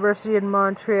McGill University in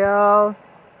Montreal.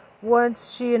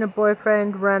 Once she and a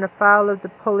boyfriend ran afoul of the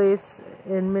police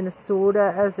in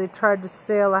Minnesota as they tried to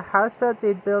sail a houseboat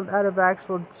they'd built out of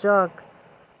actual junk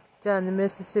down the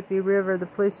Mississippi River. The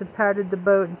police impounded the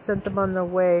boat and sent them on their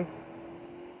way.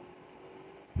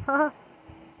 Haha.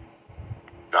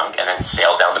 Drunk and then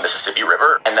sailed down the Mississippi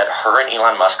River, and that her and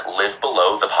Elon Musk live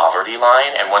below the poverty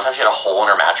line, and one time she had a hole in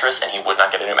her mattress and he would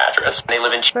not get a new mattress. And they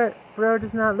live in... But bro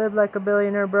does not live like a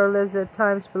billionaire. Bro lives at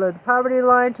times below the poverty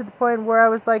line, to the point where I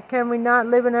was like, can we not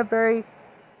live in a very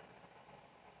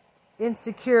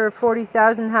insecure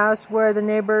 40,000 house where the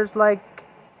neighbors like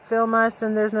film us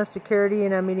and there's no security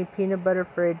and I'm eating peanut butter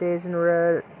for 8 days in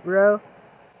a row?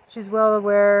 She's well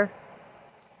aware.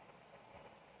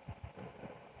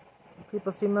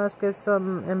 People see Musk as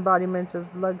some embodiment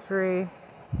of luxury.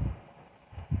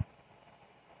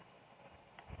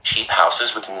 Cheap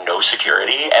houses with no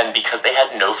security, and because they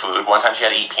had no food, one time she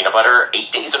had to eat peanut butter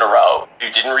 8 days in a row. If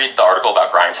you didn't read the article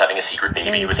about Grimes having a secret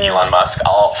baby with Elon Musk,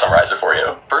 I'll summarize it for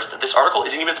you. First, this article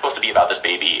isn't even supposed to be about this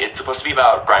baby. It's supposed to be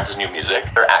about Grimes' new music.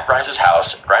 They're at Grimes'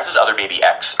 house. Grimes' other baby,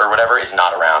 X, or whatever, is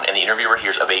not around, and the interviewer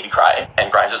hears a baby cry,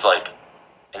 and Grimes is like,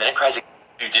 and then it cries again.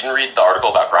 If you didn't read the article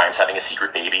about Grimes having a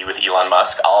secret baby with Elon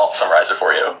Musk, I'll summarize it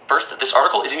for you. First, this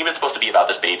article isn't even supposed to be about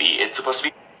this baby. It's supposed to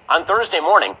be... On Thursday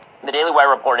morning, the Daily Wire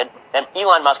reported that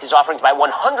Elon Musk is offering to buy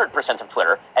 100% of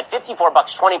Twitter at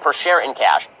 $54.20 per share in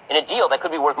cash in a deal that could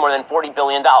be worth more than $40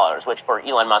 billion, which for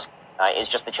Elon Musk is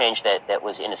just the change that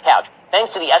was in his couch.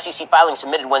 Thanks to the SEC filing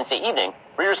submitted Wednesday evening,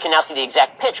 readers can now see the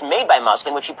exact pitch made by Musk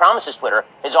in which he promises Twitter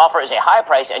his offer is a high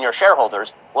price and your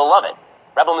shareholders will love it.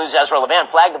 Rebel News' Ezra Levant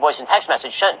flagged the voice and text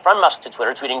message sent from Musk to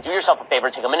Twitter, tweeting, "Do yourself a favor,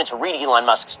 take a minute to read Elon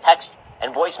Musk's text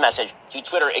and voice message to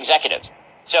Twitter executives."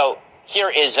 So here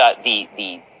is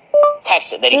the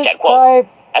text that he said, quote,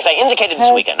 "As I indicated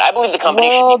this weekend, I believe the company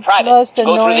should be private to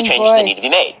go through the changes that need to be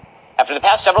made. After the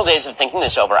past several days of thinking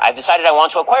this over, I've decided I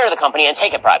want to acquire the company and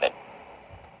take it private.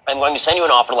 I'm going to send you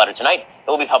an offer letter tonight. It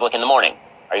will be public in the morning.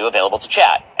 Are you available to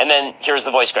chat?" And then here's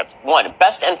the voice script. 1,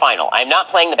 best and final. I am not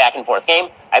playing the back and forth game.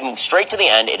 I've moved straight to the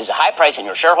end. It is a high price and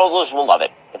your shareholders will love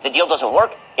it. If the deal doesn't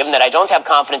work, given that I don't have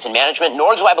confidence in management,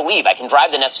 nor do I believe I can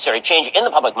drive the necessary change in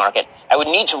the public market, I would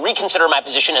need to reconsider my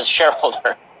position as a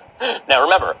shareholder. Now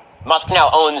remember, Musk now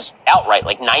owns outright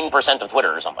like 9% of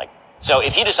Twitter or something. So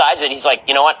if he decides that he's like,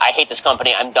 you know what, I hate this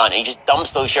company, I'm done, and he just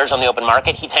dumps those shares on the open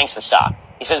market, he tanks the stock.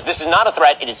 He says this is not a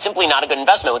threat, it is simply not a good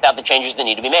investment without the changes that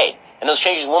need to be made. And those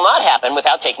changes will not happen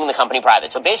without taking the company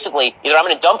private. So basically, either I'm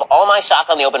going to dump all my stock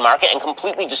on the open market and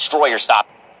completely destroy your stock.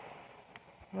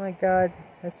 Oh my god,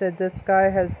 I said this guy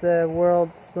has the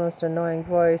world's most annoying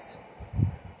voice.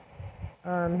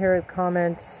 Here are the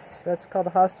comments. That's called a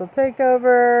hostile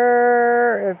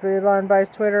takeover. If Elon buys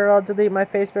Twitter, I'll delete my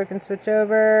Facebook and switch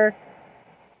over.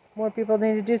 More people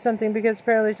need to do something because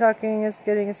apparently talking is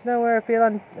getting us nowhere. If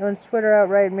Elon owns Twitter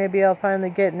outright, maybe I'll finally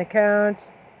get an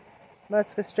account.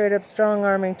 Musk is straight up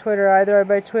strong-arming Twitter. Either I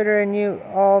buy Twitter and you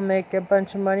all make a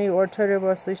bunch of money, or Twitter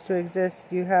will cease to exist.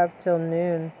 You have till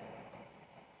noon.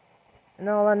 In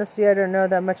all honesty, I don't know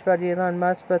that much about Elon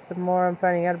Musk, but the more I'm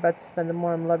finding out about this man, the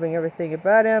more I'm loving everything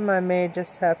about him. I may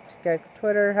just have to get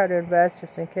Twitter, how to invest,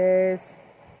 just in case.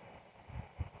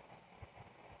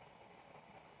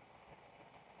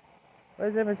 Why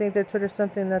does everyone think that Twitter's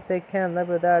something that they can't live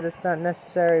without? It's not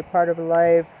necessary part of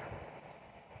life.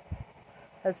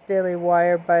 That's Daily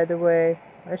Wire, by the way.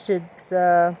 I should,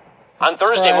 On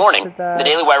Thursday morning, the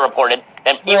Daily Wire reported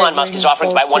that Elon Musk is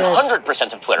offering to buy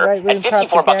 100% of Twitter at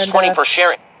 $54.20 per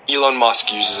share. Elon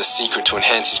Musk uses a secret to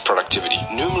enhance his productivity.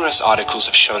 Numerous articles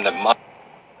have shown that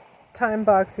time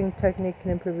boxing technique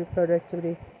can improve your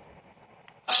productivity.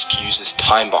 Musk uses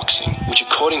time boxing, which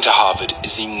according to Harvard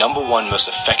is the #1 most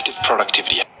effective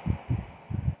productivity.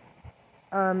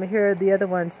 Here are the other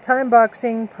ones. Time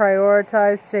boxing,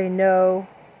 prioritize, say no,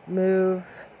 move,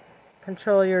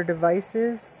 control your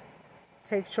devices,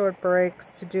 take short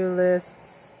breaks, to-do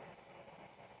lists,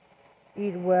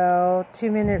 eat well,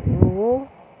 2-minute rule,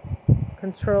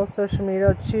 control social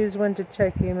media, choose when to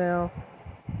check email,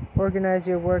 organize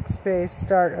your workspace,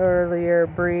 start earlier,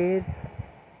 breathe.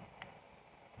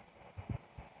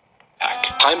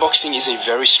 Time boxing is a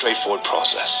very straightforward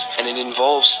process, and it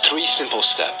involves 3 simple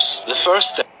steps. The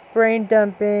first step brain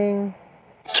dumping.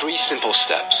 3 simple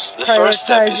steps. The first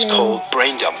step is Prioritizing. called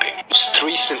brain dumping.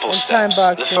 3 simple And steps.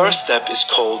 time The boxing. first step is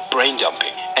called brain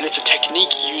dumping, and it's a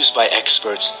technique used by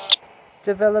experts.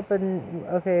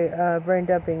 Brain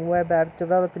dumping web app.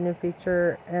 Develop a new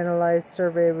feature. Analyze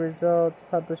survey results.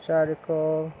 Publish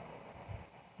article.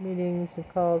 Meetings and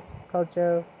calls. Call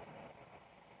Joe.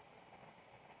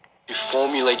 To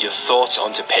formulate your thoughts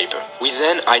onto paper. We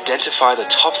then identify the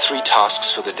top 3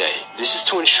 tasks for the day. This is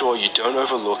to ensure you don't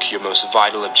overlook your most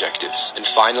vital objectives. And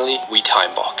finally, we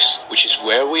time box, which is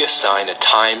where we assign a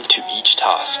time to each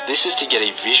task. This is to get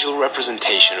a visual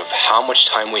representation of how much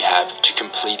time we have to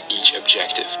complete each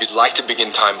objective. If you'd like to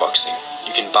begin time boxing,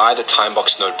 you can buy the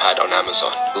Timebox notepad on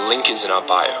Amazon. The link is in our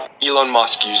bio. Elon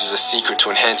Musk uses a secret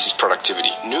to enhance his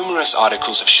productivity. Numerous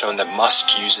articles have shown that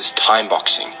Musk uses time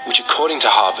boxing, which according to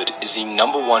Harvard is the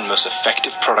 #1 most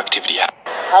effective productivity hack.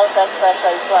 How's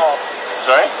XSA12?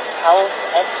 Sorry? How's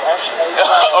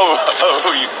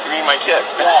XSA12? You mean my kid?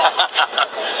 Yeah.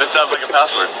 That sounds like a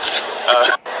password.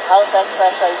 How's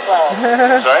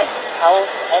XSA12? Sorry? How's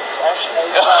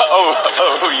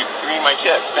XSA12? You mean my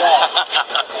kid? Yeah.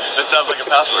 That sounds like a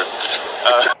password.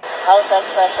 How's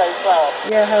XSA12?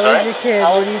 Yeah, how Sorry? is your kid?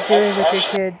 What are you doing with your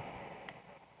kid?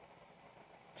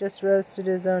 Just roasted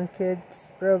his own kids.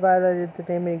 Bro violated the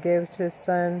name he gave to his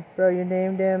son. Bro, you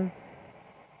named him.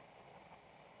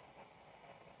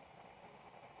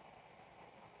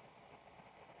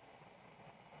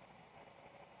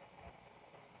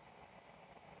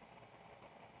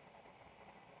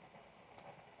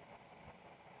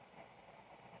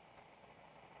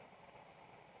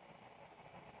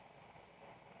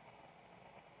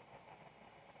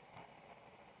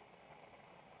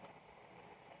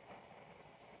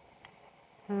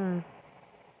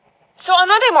 So on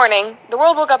Monday morning, the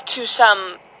world woke up to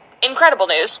some incredible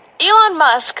news. Elon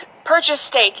Musk purchased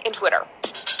stake in Twitter.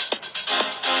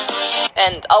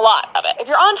 And a lot of it. If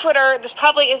you're on Twitter, this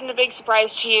probably isn't a big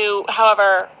surprise to you.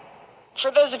 However,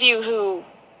 for those of you who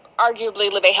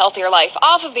arguably live a healthier life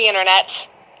off of the internet,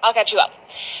 I'll catch you up.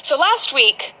 So last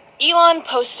week, Elon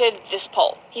posted this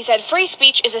poll. He said, free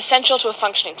speech is essential to a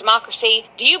functioning democracy.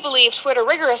 Do you believe Twitter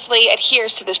rigorously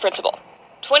adheres to this principle?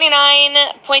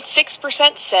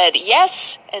 29.6% said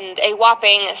yes, and a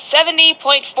whopping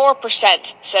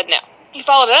 70.4% said no. He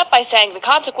followed it up by saying the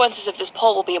consequences of this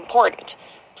poll will be important.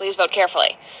 Please vote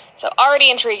carefully. So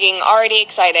already intriguing, already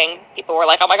exciting. People were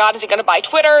like, oh my god, is he going to buy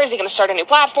Twitter? Is he going to start a new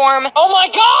platform? Oh my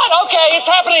god, okay, it's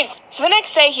happening! So the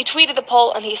next day, he tweeted the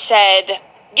poll and he said,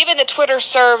 given that Twitter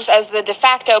serves as the de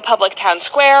facto public town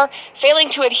square, failing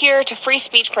to adhere to free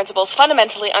speech principles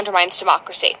fundamentally undermines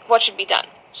democracy. What should be done?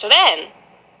 So then,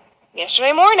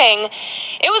 yesterday morning,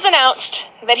 it was announced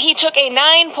that he took a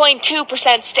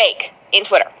 9.2% stake in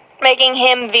Twitter, making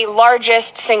him the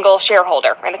largest single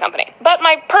shareholder in the company. But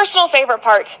my personal favorite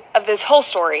part of this whole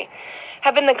story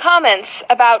have been the comments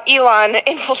about Elon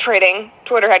infiltrating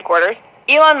Twitter headquarters.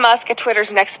 Elon Musk at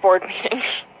Twitter's next board meeting.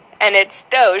 And it's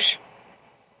Doge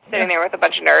sitting there with a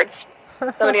bunch of nerds.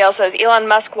 Somebody else says, Elon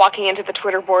Musk walking into the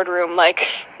Twitter boardroom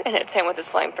and it's him with his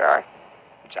flamethrower.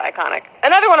 Which is iconic.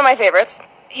 Another one of my favorites.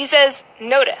 He says,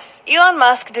 notice, Elon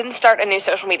Musk didn't start a new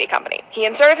social media company. He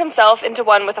inserted himself into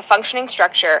one with a functioning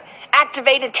structure,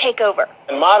 activated takeover.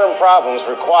 And modern problems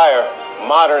require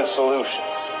modern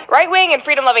solutions. Right-wing and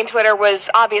freedom-loving Twitter was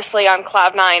obviously on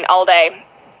cloud nine all day.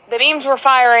 The memes were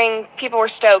firing, people were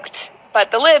stoked,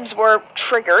 but the libs were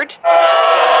triggered.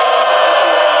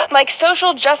 Like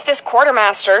social justice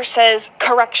quartermaster says,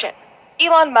 correction.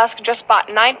 Elon Musk just bought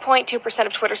 9.2%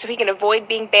 of Twitter so he can avoid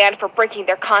being banned for breaking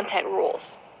their content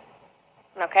rules.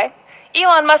 Okay?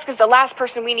 Elon Musk is the last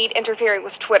person we need interfering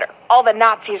with Twitter. All the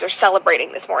Nazis are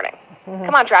celebrating this morning.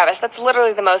 Come on, Travis, that's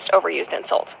literally the most overused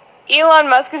insult. Elon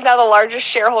Musk is now the largest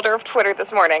shareholder of Twitter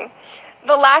this morning.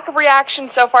 The lack of reaction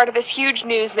so far to this huge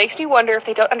news makes me wonder if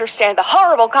they don't understand the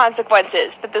horrible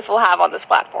consequences that this will have on this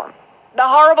platform. The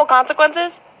horrible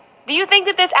consequences? Do you think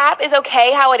that this app is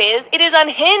okay how it is? It is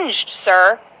unhinged,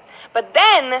 sir. But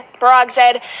then, Parag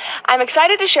said, I'm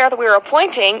excited to share that we are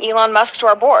appointing Elon Musk to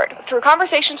our board. Through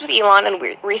conversations with Elon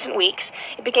in recent weeks,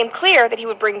 it became clear that he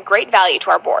would bring great value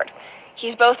to our board.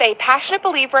 He's both a passionate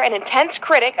believer and intense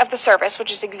critic of the service,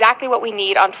 which is exactly what we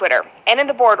need on Twitter and in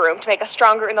the boardroom to make us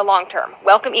stronger in the long term.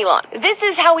 Welcome, Elon. This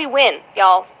is how we win,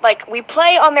 y'all. We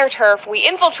play on their turf, we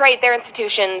infiltrate their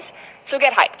institutions, so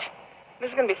get hyped. This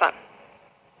is going to be fun.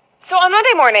 So on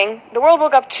Monday morning, the world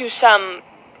woke up to some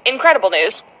incredible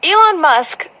news. Elon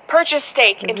Musk purchased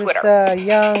stake in Twitter.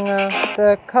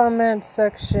 The comment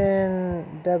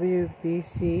section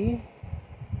WBC.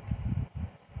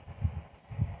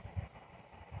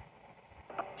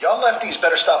 Y'all lefties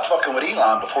better stop fucking with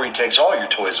Elon before he takes all your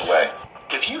toys away.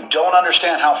 If you don't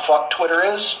understand how fucked Twitter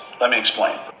is, let me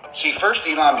explain. See, first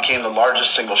Elon became the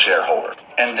largest single shareholder,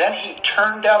 and then he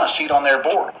turned down a seat on their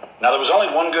board. Now, there was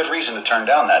only one good reason to turn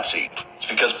down that seat. It's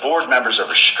because board members are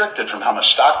restricted from how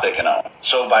much stock they can own.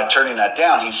 So by turning that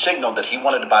down, he signaled that he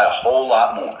wanted to buy a whole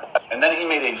lot more. And then he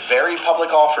made a very public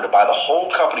offer to buy the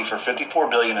whole company for $54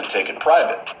 billion and take it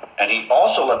private. And he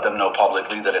also let them know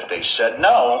publicly that if they said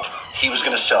no, he was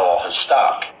going to sell all his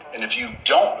stock. And if you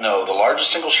don't know, the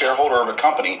largest single shareholder of a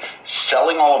company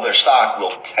selling all of their stock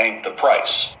will tank the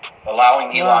price,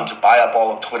 allowing Elon to buy up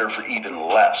all of Twitter for even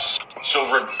less.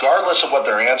 So regardless of what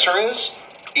their answer is,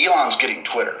 Elon's getting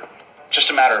Twitter. Just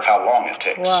a matter of how long it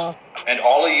takes. Wow. And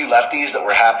all of you lefties that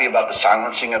were happy about the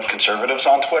silencing of conservatives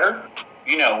on Twitter,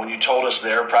 you know, when you told us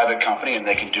they're a private company and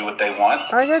they can do what they want,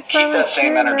 keep that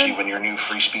same energy when your new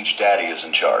free speech daddy is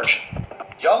in charge.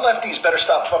 Y'all lefties better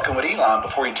stop fucking with Elon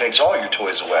before he takes all your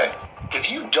toys away.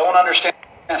 If you don't understand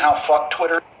how fucked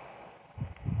Twitter...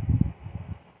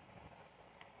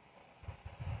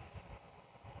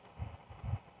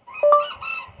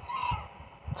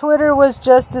 Twitter was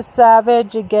just as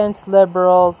savage against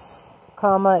liberals,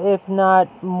 comma, if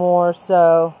not more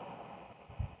so.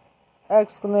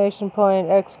 Exclamation point,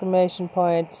 exclamation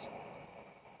point.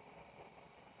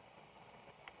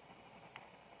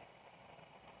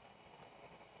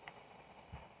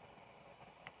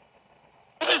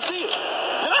 Did I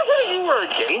hear you were a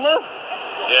gamer?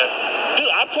 Yeah. Dude,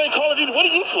 I play Call of Duty. What do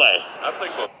you play? I play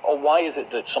both. Or why is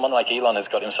it that someone like Elon has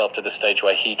got himself to the stage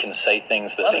where he can say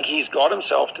things that... I think he's got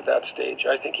himself to that stage.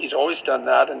 I think he's always done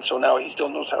that, and so now he still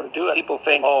knows how to do it. People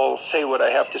think, I'll say what I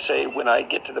have to say when I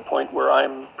get to the point where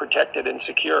I'm protected and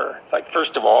secure. Like,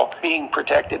 first of all, being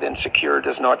protected and secure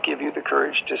does not give you the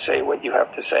courage to say what you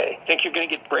have to say. Think you're going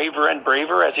to get braver and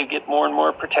braver as you get more and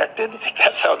more protected?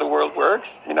 That's how the world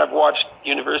works. I mean, I've watched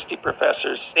university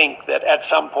professors think that at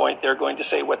some point they're going to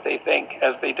say what they think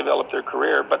as they develop their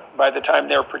career, but by the time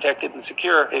they're protected and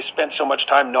secure, they spent so much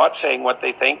time not saying what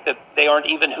they think that they aren't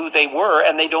even who they were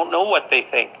and they don't know what they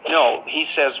think. No, he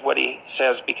says what he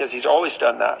says because he's always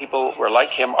done that. People who are like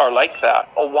him are like that.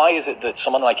 Or why is it that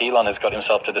someone like Elon has got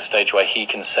himself to the stage where he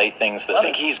can say things that... I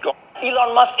think he's got...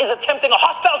 Elon Musk is attempting a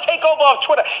hostile takeover of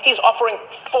Twitter. He's offering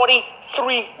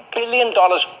 $43 billion,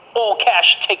 all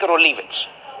cash, take it or leave it.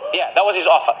 Yeah, that was his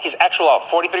offer. His actual offer,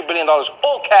 $43 billion,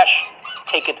 all cash,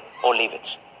 take it or leave it.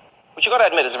 Which you gotta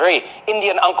admit, is a very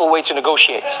Indian uncle way to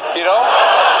negotiate, you know?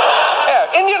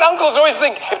 Yeah, Indian uncles always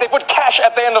think if they put cash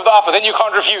at the end of the offer, then you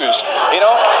can't refuse, you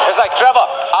know? It's like, Trevor,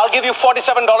 I'll give you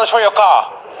 $47 for your car.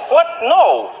 What?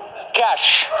 No.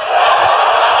 Cash.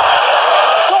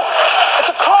 No,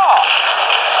 it's a car.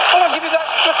 I'm gonna give you that,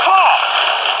 it's a car.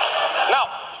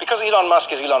 Now, because Elon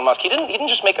Musk is Elon Musk, he didn't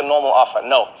just make a normal offer,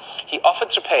 no. He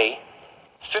offered to pay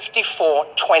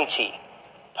 $54.20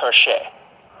 per share.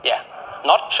 Yeah.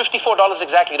 Not $54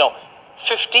 exactly, no.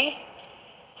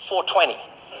 $54.20.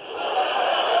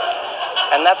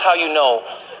 And that's how you know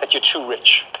that you're too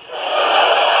rich.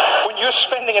 When you're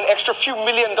spending an extra few $1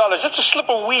 million just to slip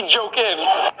a weed joke in.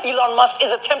 Elon Musk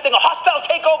is attempting a hostile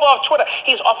takeover of Twitter.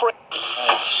 He's offering...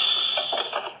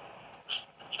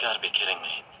 You gotta be kidding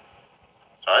me.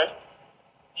 Sorry?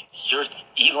 You're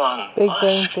Elon Big Musk.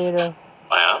 Bang Theater.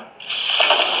 I am?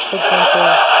 Big Bang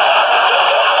Theater.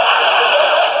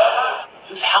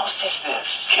 Whose house is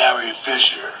this? Carrie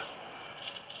Fisher.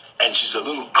 And she's a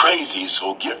little crazy,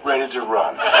 so get ready to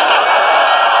run.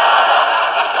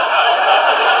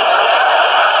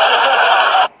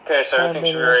 Okay, so everything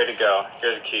should be ready to go.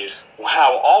 Here are the keys.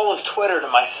 Wow, all of Twitter to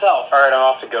myself. Alright, I'm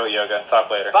off to go, Yoga. Talk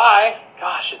later. Bye.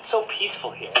 Gosh, it's so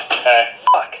peaceful here. Hey.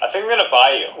 Fuck. I think we're gonna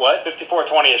buy you. What?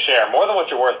 $54.20 a share. More than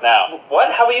what you're worth now. What?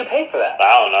 How will you pay for that?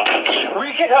 I don't know.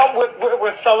 We can help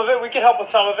with some of it. We can help with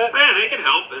some of it. Man, they can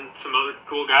help. And some other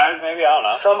cool guys, maybe. I don't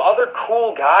know. Some other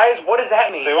cool guys? What does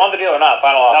that mean? Do you want the deal or not?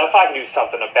 Final offer. Not if I can do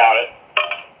something about it.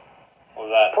 What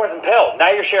was that? Poison pill. Now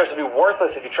your shares will be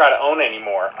worthless if you try to own any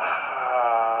more.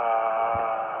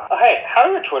 Oh, hey, how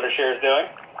are your Twitter shares doing?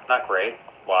 Not great.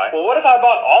 Why? Well, what if I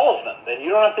bought all of them? Then you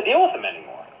don't have to deal with them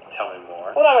anymore. Tell me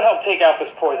more. Well, that would help take out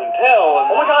this poison pill.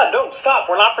 And... Oh my God! No, stop!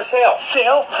 We're not for sale.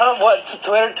 Sale? Huh? What?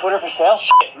 Twitter for sale?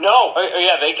 Shit, no.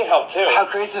 Yeah, they can help too. How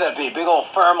crazy would that be? Big old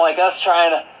firm like us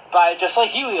trying to buy it just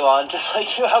like you, Elon. Just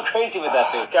like you. How crazy would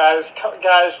that be? Guys.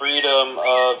 Freedom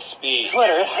of speech.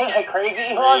 Twitter, isn't that crazy?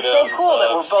 Elon's so cool that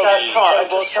we're both,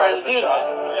 trying to do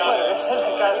that. Twitter, isn't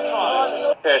it? Guys, come on.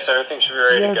 Okay, so everything should be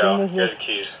ready to go. Here are the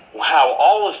keys. Wow,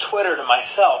 all of Twitter to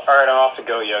myself. Alright, I'm off to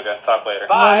go, Yoga. Talk later.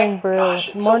 Bye. Morning, bro. Gosh,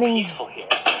 it's Morning. so peaceful here.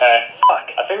 Hey.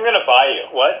 Fuck. I think we're gonna buy you.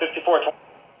 What? $54.20.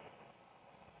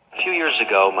 A few years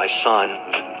ago, my son,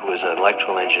 who is an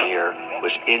electrical engineer,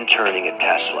 was interning at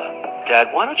Tesla. Dad,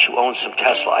 why don't you own some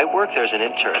Tesla? I worked there as an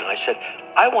intern. And I said,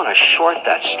 I want to short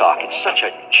that stock. It's such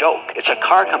a joke. It's a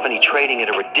car company trading at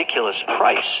a ridiculous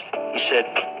price. He said,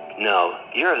 no,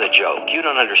 you're the joke. You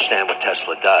don't understand what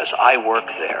Tesla does. I work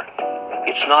there.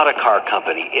 It's not a car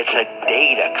company. It's a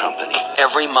data company.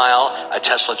 Every mile a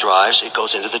Tesla drives, it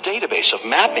goes into the database of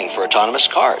mapping for autonomous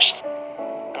cars.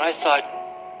 And I thought,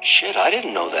 shit, I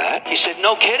didn't know that. He said,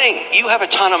 no kidding. You have a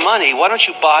ton of money. Why don't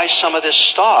you buy some of this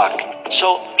stock?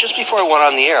 So just before I went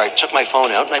on the air, I took my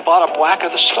phone out and I bought a whack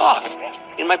of the stock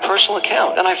in my personal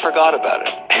account. Then I forgot about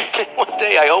it. One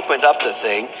day I opened up the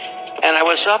thing and I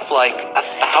was up like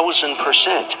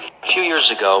 1,000%. A few years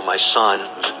ago, my son,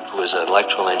 who was an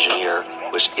electrical engineer,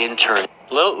 was interning.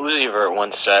 Lil Uzi Vert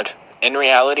once said, in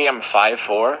reality, I'm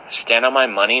 5'4", stand on my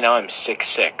money, now I'm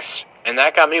 6'6". And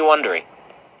that got me wondering,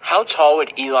 how tall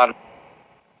would Elon...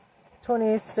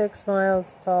 26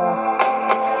 miles tall.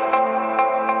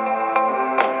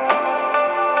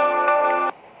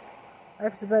 I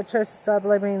was about to stop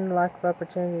blaming the lack of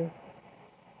opportunity.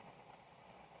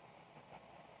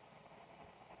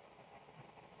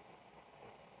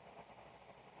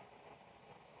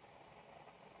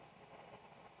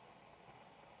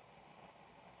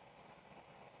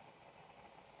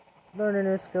 Learn a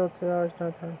new skill, 2 hours, no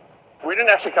time. We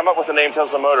didn't actually come up with the name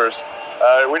Tesla Motors.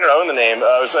 We didn't own the name.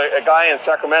 It was a guy in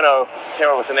Sacramento came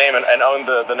up with the name and owned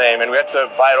the name, and we had to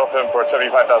buy it off him for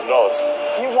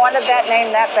 $75,000. You wanted that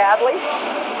name that badly?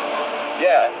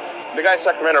 Yeah. The guy in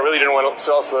Sacramento really didn't want to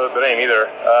sell us the name either.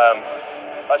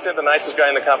 I sent the nicest guy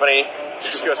in the company to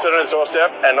just go sit on his doorstep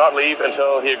and not leave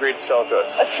until he agreed to sell it to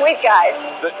us. A sweet guy.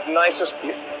 The nicest...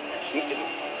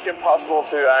 impossible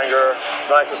to anger,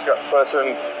 nicest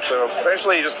person. So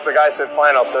eventually, just the guy said,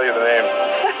 "Fine, I'll sell you the name."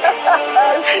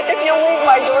 If you leave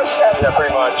my doorstep. Yeah,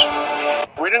 pretty much.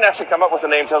 We didn't actually come up with the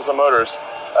name Tesla Motors.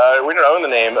 We didn't own the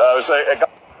name. It was a guy.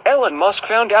 Elon Musk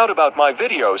found out about my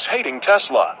videos hating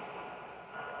Tesla,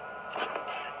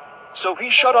 so he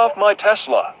shut off my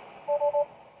Tesla.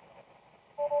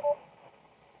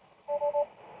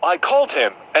 I called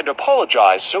him and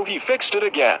apologized, so he fixed it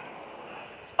again.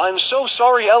 I'm so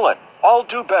sorry, Elon. I'll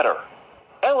do better.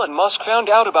 Elon Musk found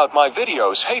out about my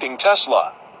videos hating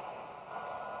Tesla,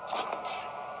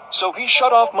 so he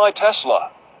shut off my Tesla.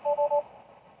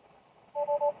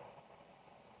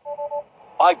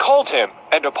 I called him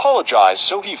and apologized,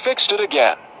 so he fixed it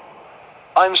again.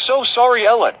 I'm so sorry,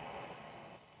 Elon.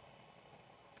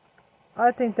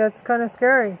 I think that's kind of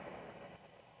scary.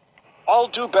 I'll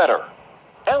do better.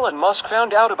 Elon Musk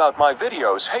found out about my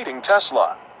videos hating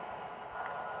Tesla,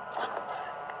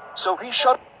 so he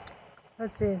shut...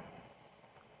 Let's see.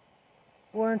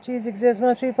 Warranties exist.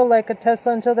 Most people like a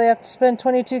Tesla until they have to spend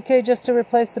 $22,000 just to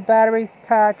replace the battery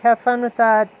pack. Have fun with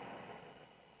that.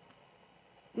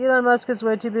 Elon Musk is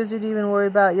way too busy to even worry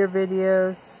about your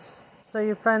videos. So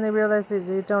you finally realize that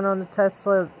you don't own the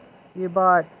Tesla you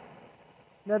bought.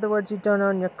 In other words, you don't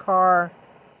own your car.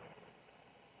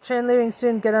 Train leaving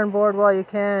soon. Get on board while you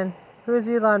can. Who is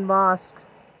Elon Musk?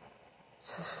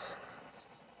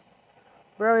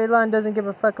 Bro, Elon doesn't give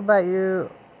a fuck about you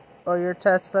or your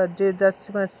Tesla. Dude, that's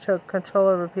too much control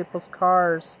over people's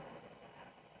cars.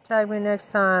 Tag me next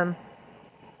time.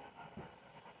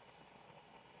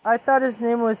 I thought his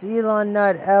name was Elon,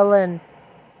 not Ellen.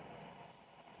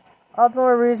 All the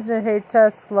more reason to hate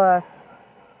Tesla.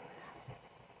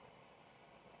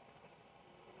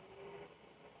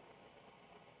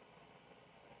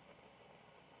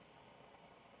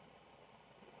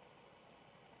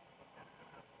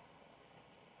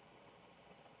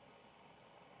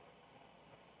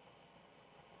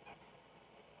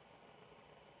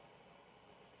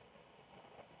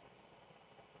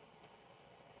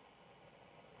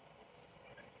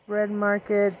 Red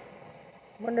market.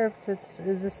 Wonder if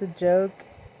is this a joke?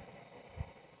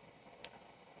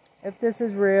 If this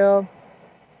is real.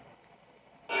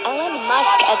 Elon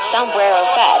Musk at Sombrero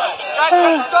Fest.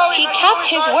 He kept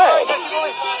his word.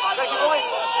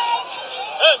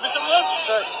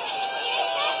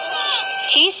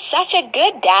 He's such a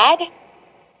good dad.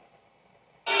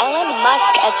 Elon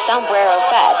Musk at Sombrero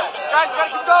Fest.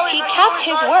 He kept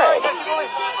his word.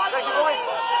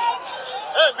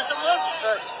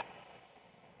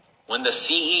 When the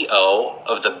CEO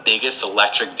of the biggest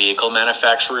electric vehicle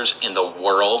manufacturers in the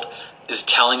world is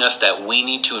telling us that we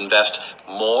need to invest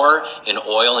more in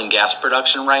oil and gas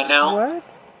production right now,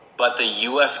 what? But the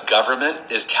U.S.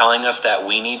 government is telling us that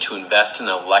we need to invest in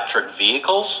electric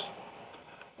vehicles,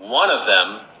 one of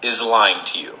them is lying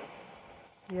to you.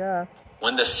 Yeah.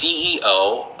 When the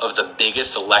CEO of the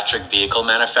biggest electric vehicle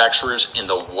manufacturers in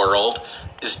the world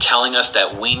is telling us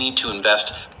that we need to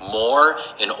invest more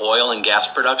in oil and gas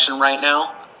production right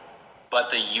now,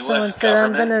 but the U.S. Someone said,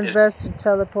 I'm going to government is... invest in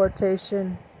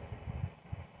teleportation.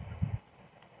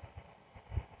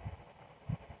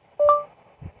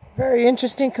 Very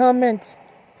interesting comments.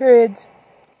 Periods.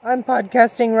 I'm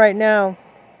podcasting right now.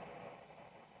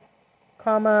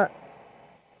 Comma.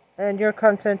 And your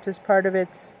content is part of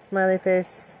it. Smiley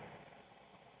face.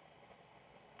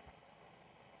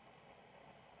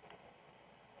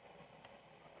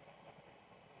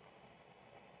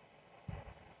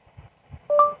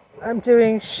 I'm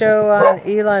doing show on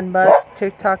Elon Musk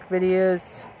TikTok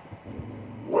videos.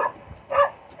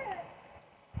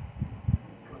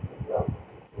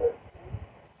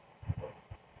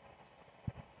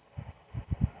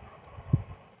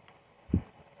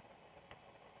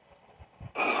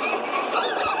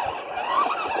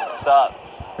 What's up?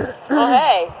 Oh,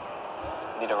 hey.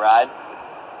 Need a ride?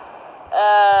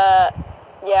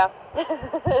 Yeah.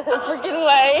 Freaking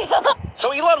way.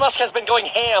 So Elon Musk has been going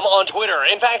ham on Twitter.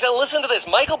 In fact, listen to this.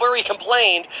 Michael Burry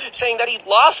complained, saying that he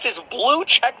lost his blue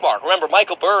checkmark. Remember,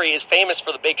 Michael Burry is famous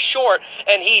for The Big Short,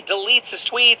 and he deletes his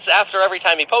tweets after every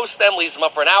time he posts them, leaves them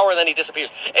up for an hour, and then he disappears.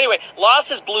 Anyway, lost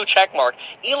his blue checkmark.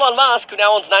 Elon Musk, who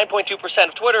now owns 9.2%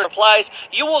 of Twitter, replies,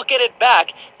 "You will get it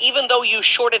back, even though you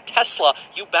shorted Tesla,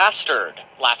 you bastard."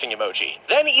 Laughing emoji.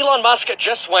 Then Elon Musk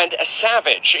just went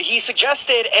savage. He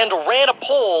suggested and ran a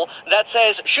poll that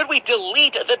says, should we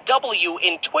delete the W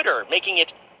in Twitter, making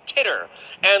it Titter?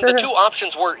 And the two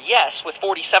options were yes with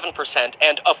 47%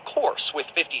 and of course with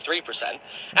 53%.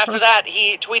 After that,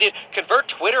 he tweeted, convert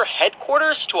Twitter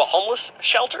headquarters to a homeless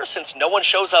shelter since no one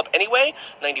shows up anyway.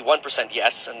 91%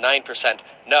 yes and 9%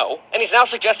 no. And he's now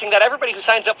suggesting that everybody who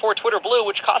signs up for Twitter Blue,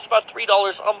 which costs about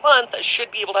 $3 a month,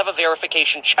 should be able to have a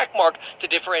verification checkmark to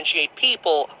differentiate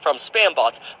people from spam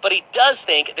bots. But he does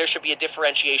think there should be a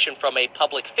differentiation from a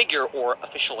public figure or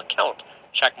official account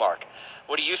checkmark.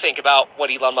 What do you think about what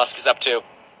Elon Musk is up to?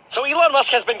 So Elon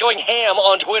Musk has been going ham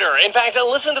on Twitter. In fact,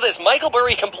 listen to this. Michael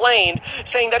Burry complained,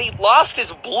 saying that he lost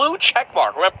his blue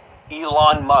checkmark.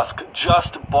 Elon Musk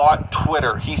just bought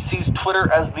Twitter. He sees Twitter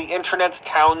as the internet's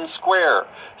town square.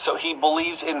 So he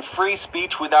believes in free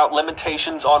speech without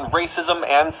limitations on racism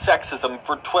and sexism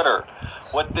for Twitter.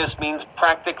 What this means,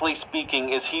 practically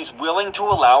speaking, is he's willing to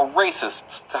allow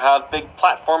racists to have big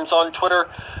platforms on Twitter.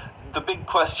 The big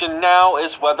question now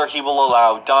is whether he will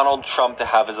allow Donald Trump to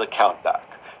have his account back.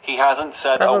 He hasn't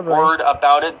said a word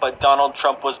about it, but Donald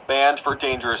Trump was banned for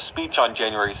dangerous speech on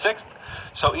January 6th,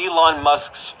 so Elon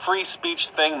Musk's free speech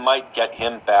thing might get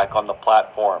him back on the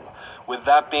platform. With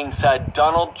that being said,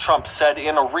 Donald Trump said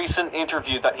in a recent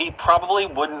interview that he probably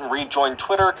wouldn't rejoin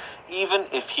Twitter even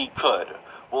if he could.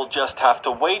 We'll just have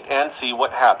to wait and see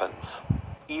what happens.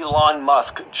 Elon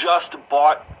Musk just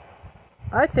bought...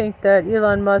 I think that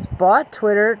Elon Musk bought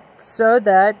Twitter so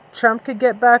that Trump could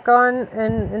get back on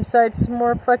and incite some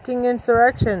more fucking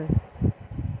insurrection.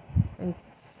 And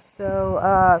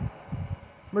so,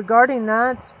 regarding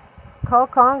that, call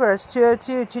Congress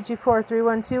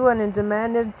 202-224-3121 and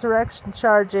demand insurrection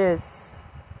charges.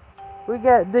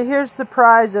 Here's the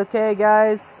prize, okay,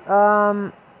 guys?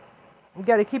 You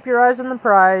gotta keep your eyes on the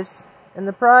prize. And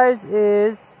the prize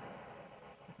is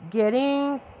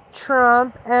getting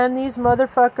Trump and these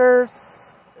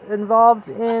motherfuckers involved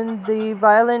in the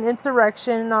violent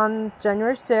insurrection on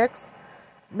January 6th,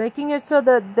 making it so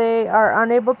that they are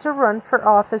unable to run for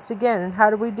office again. And how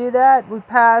do we do that? We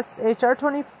pass H.R.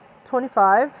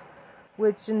 2025,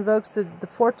 which invokes the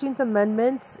 14th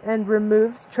Amendment and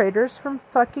removes traitors from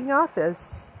fucking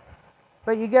office.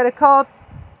 But you gotta call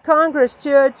Congress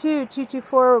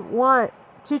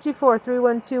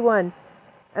 202-224-3121.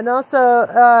 And also,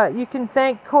 you can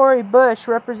thank Cori Bush,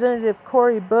 Representative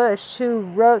Cori Bush, who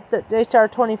wrote the H.R.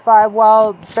 25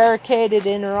 while barricaded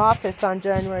in her office on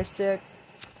January 6th.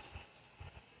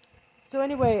 So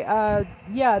anyway,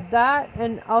 yeah, that,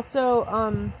 and also,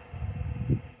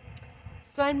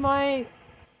 sign my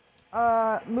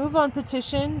move on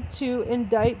petition to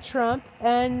indict Trump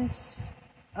and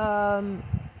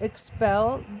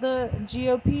expel the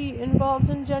GOP involved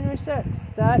in January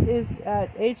 6th. That is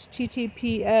at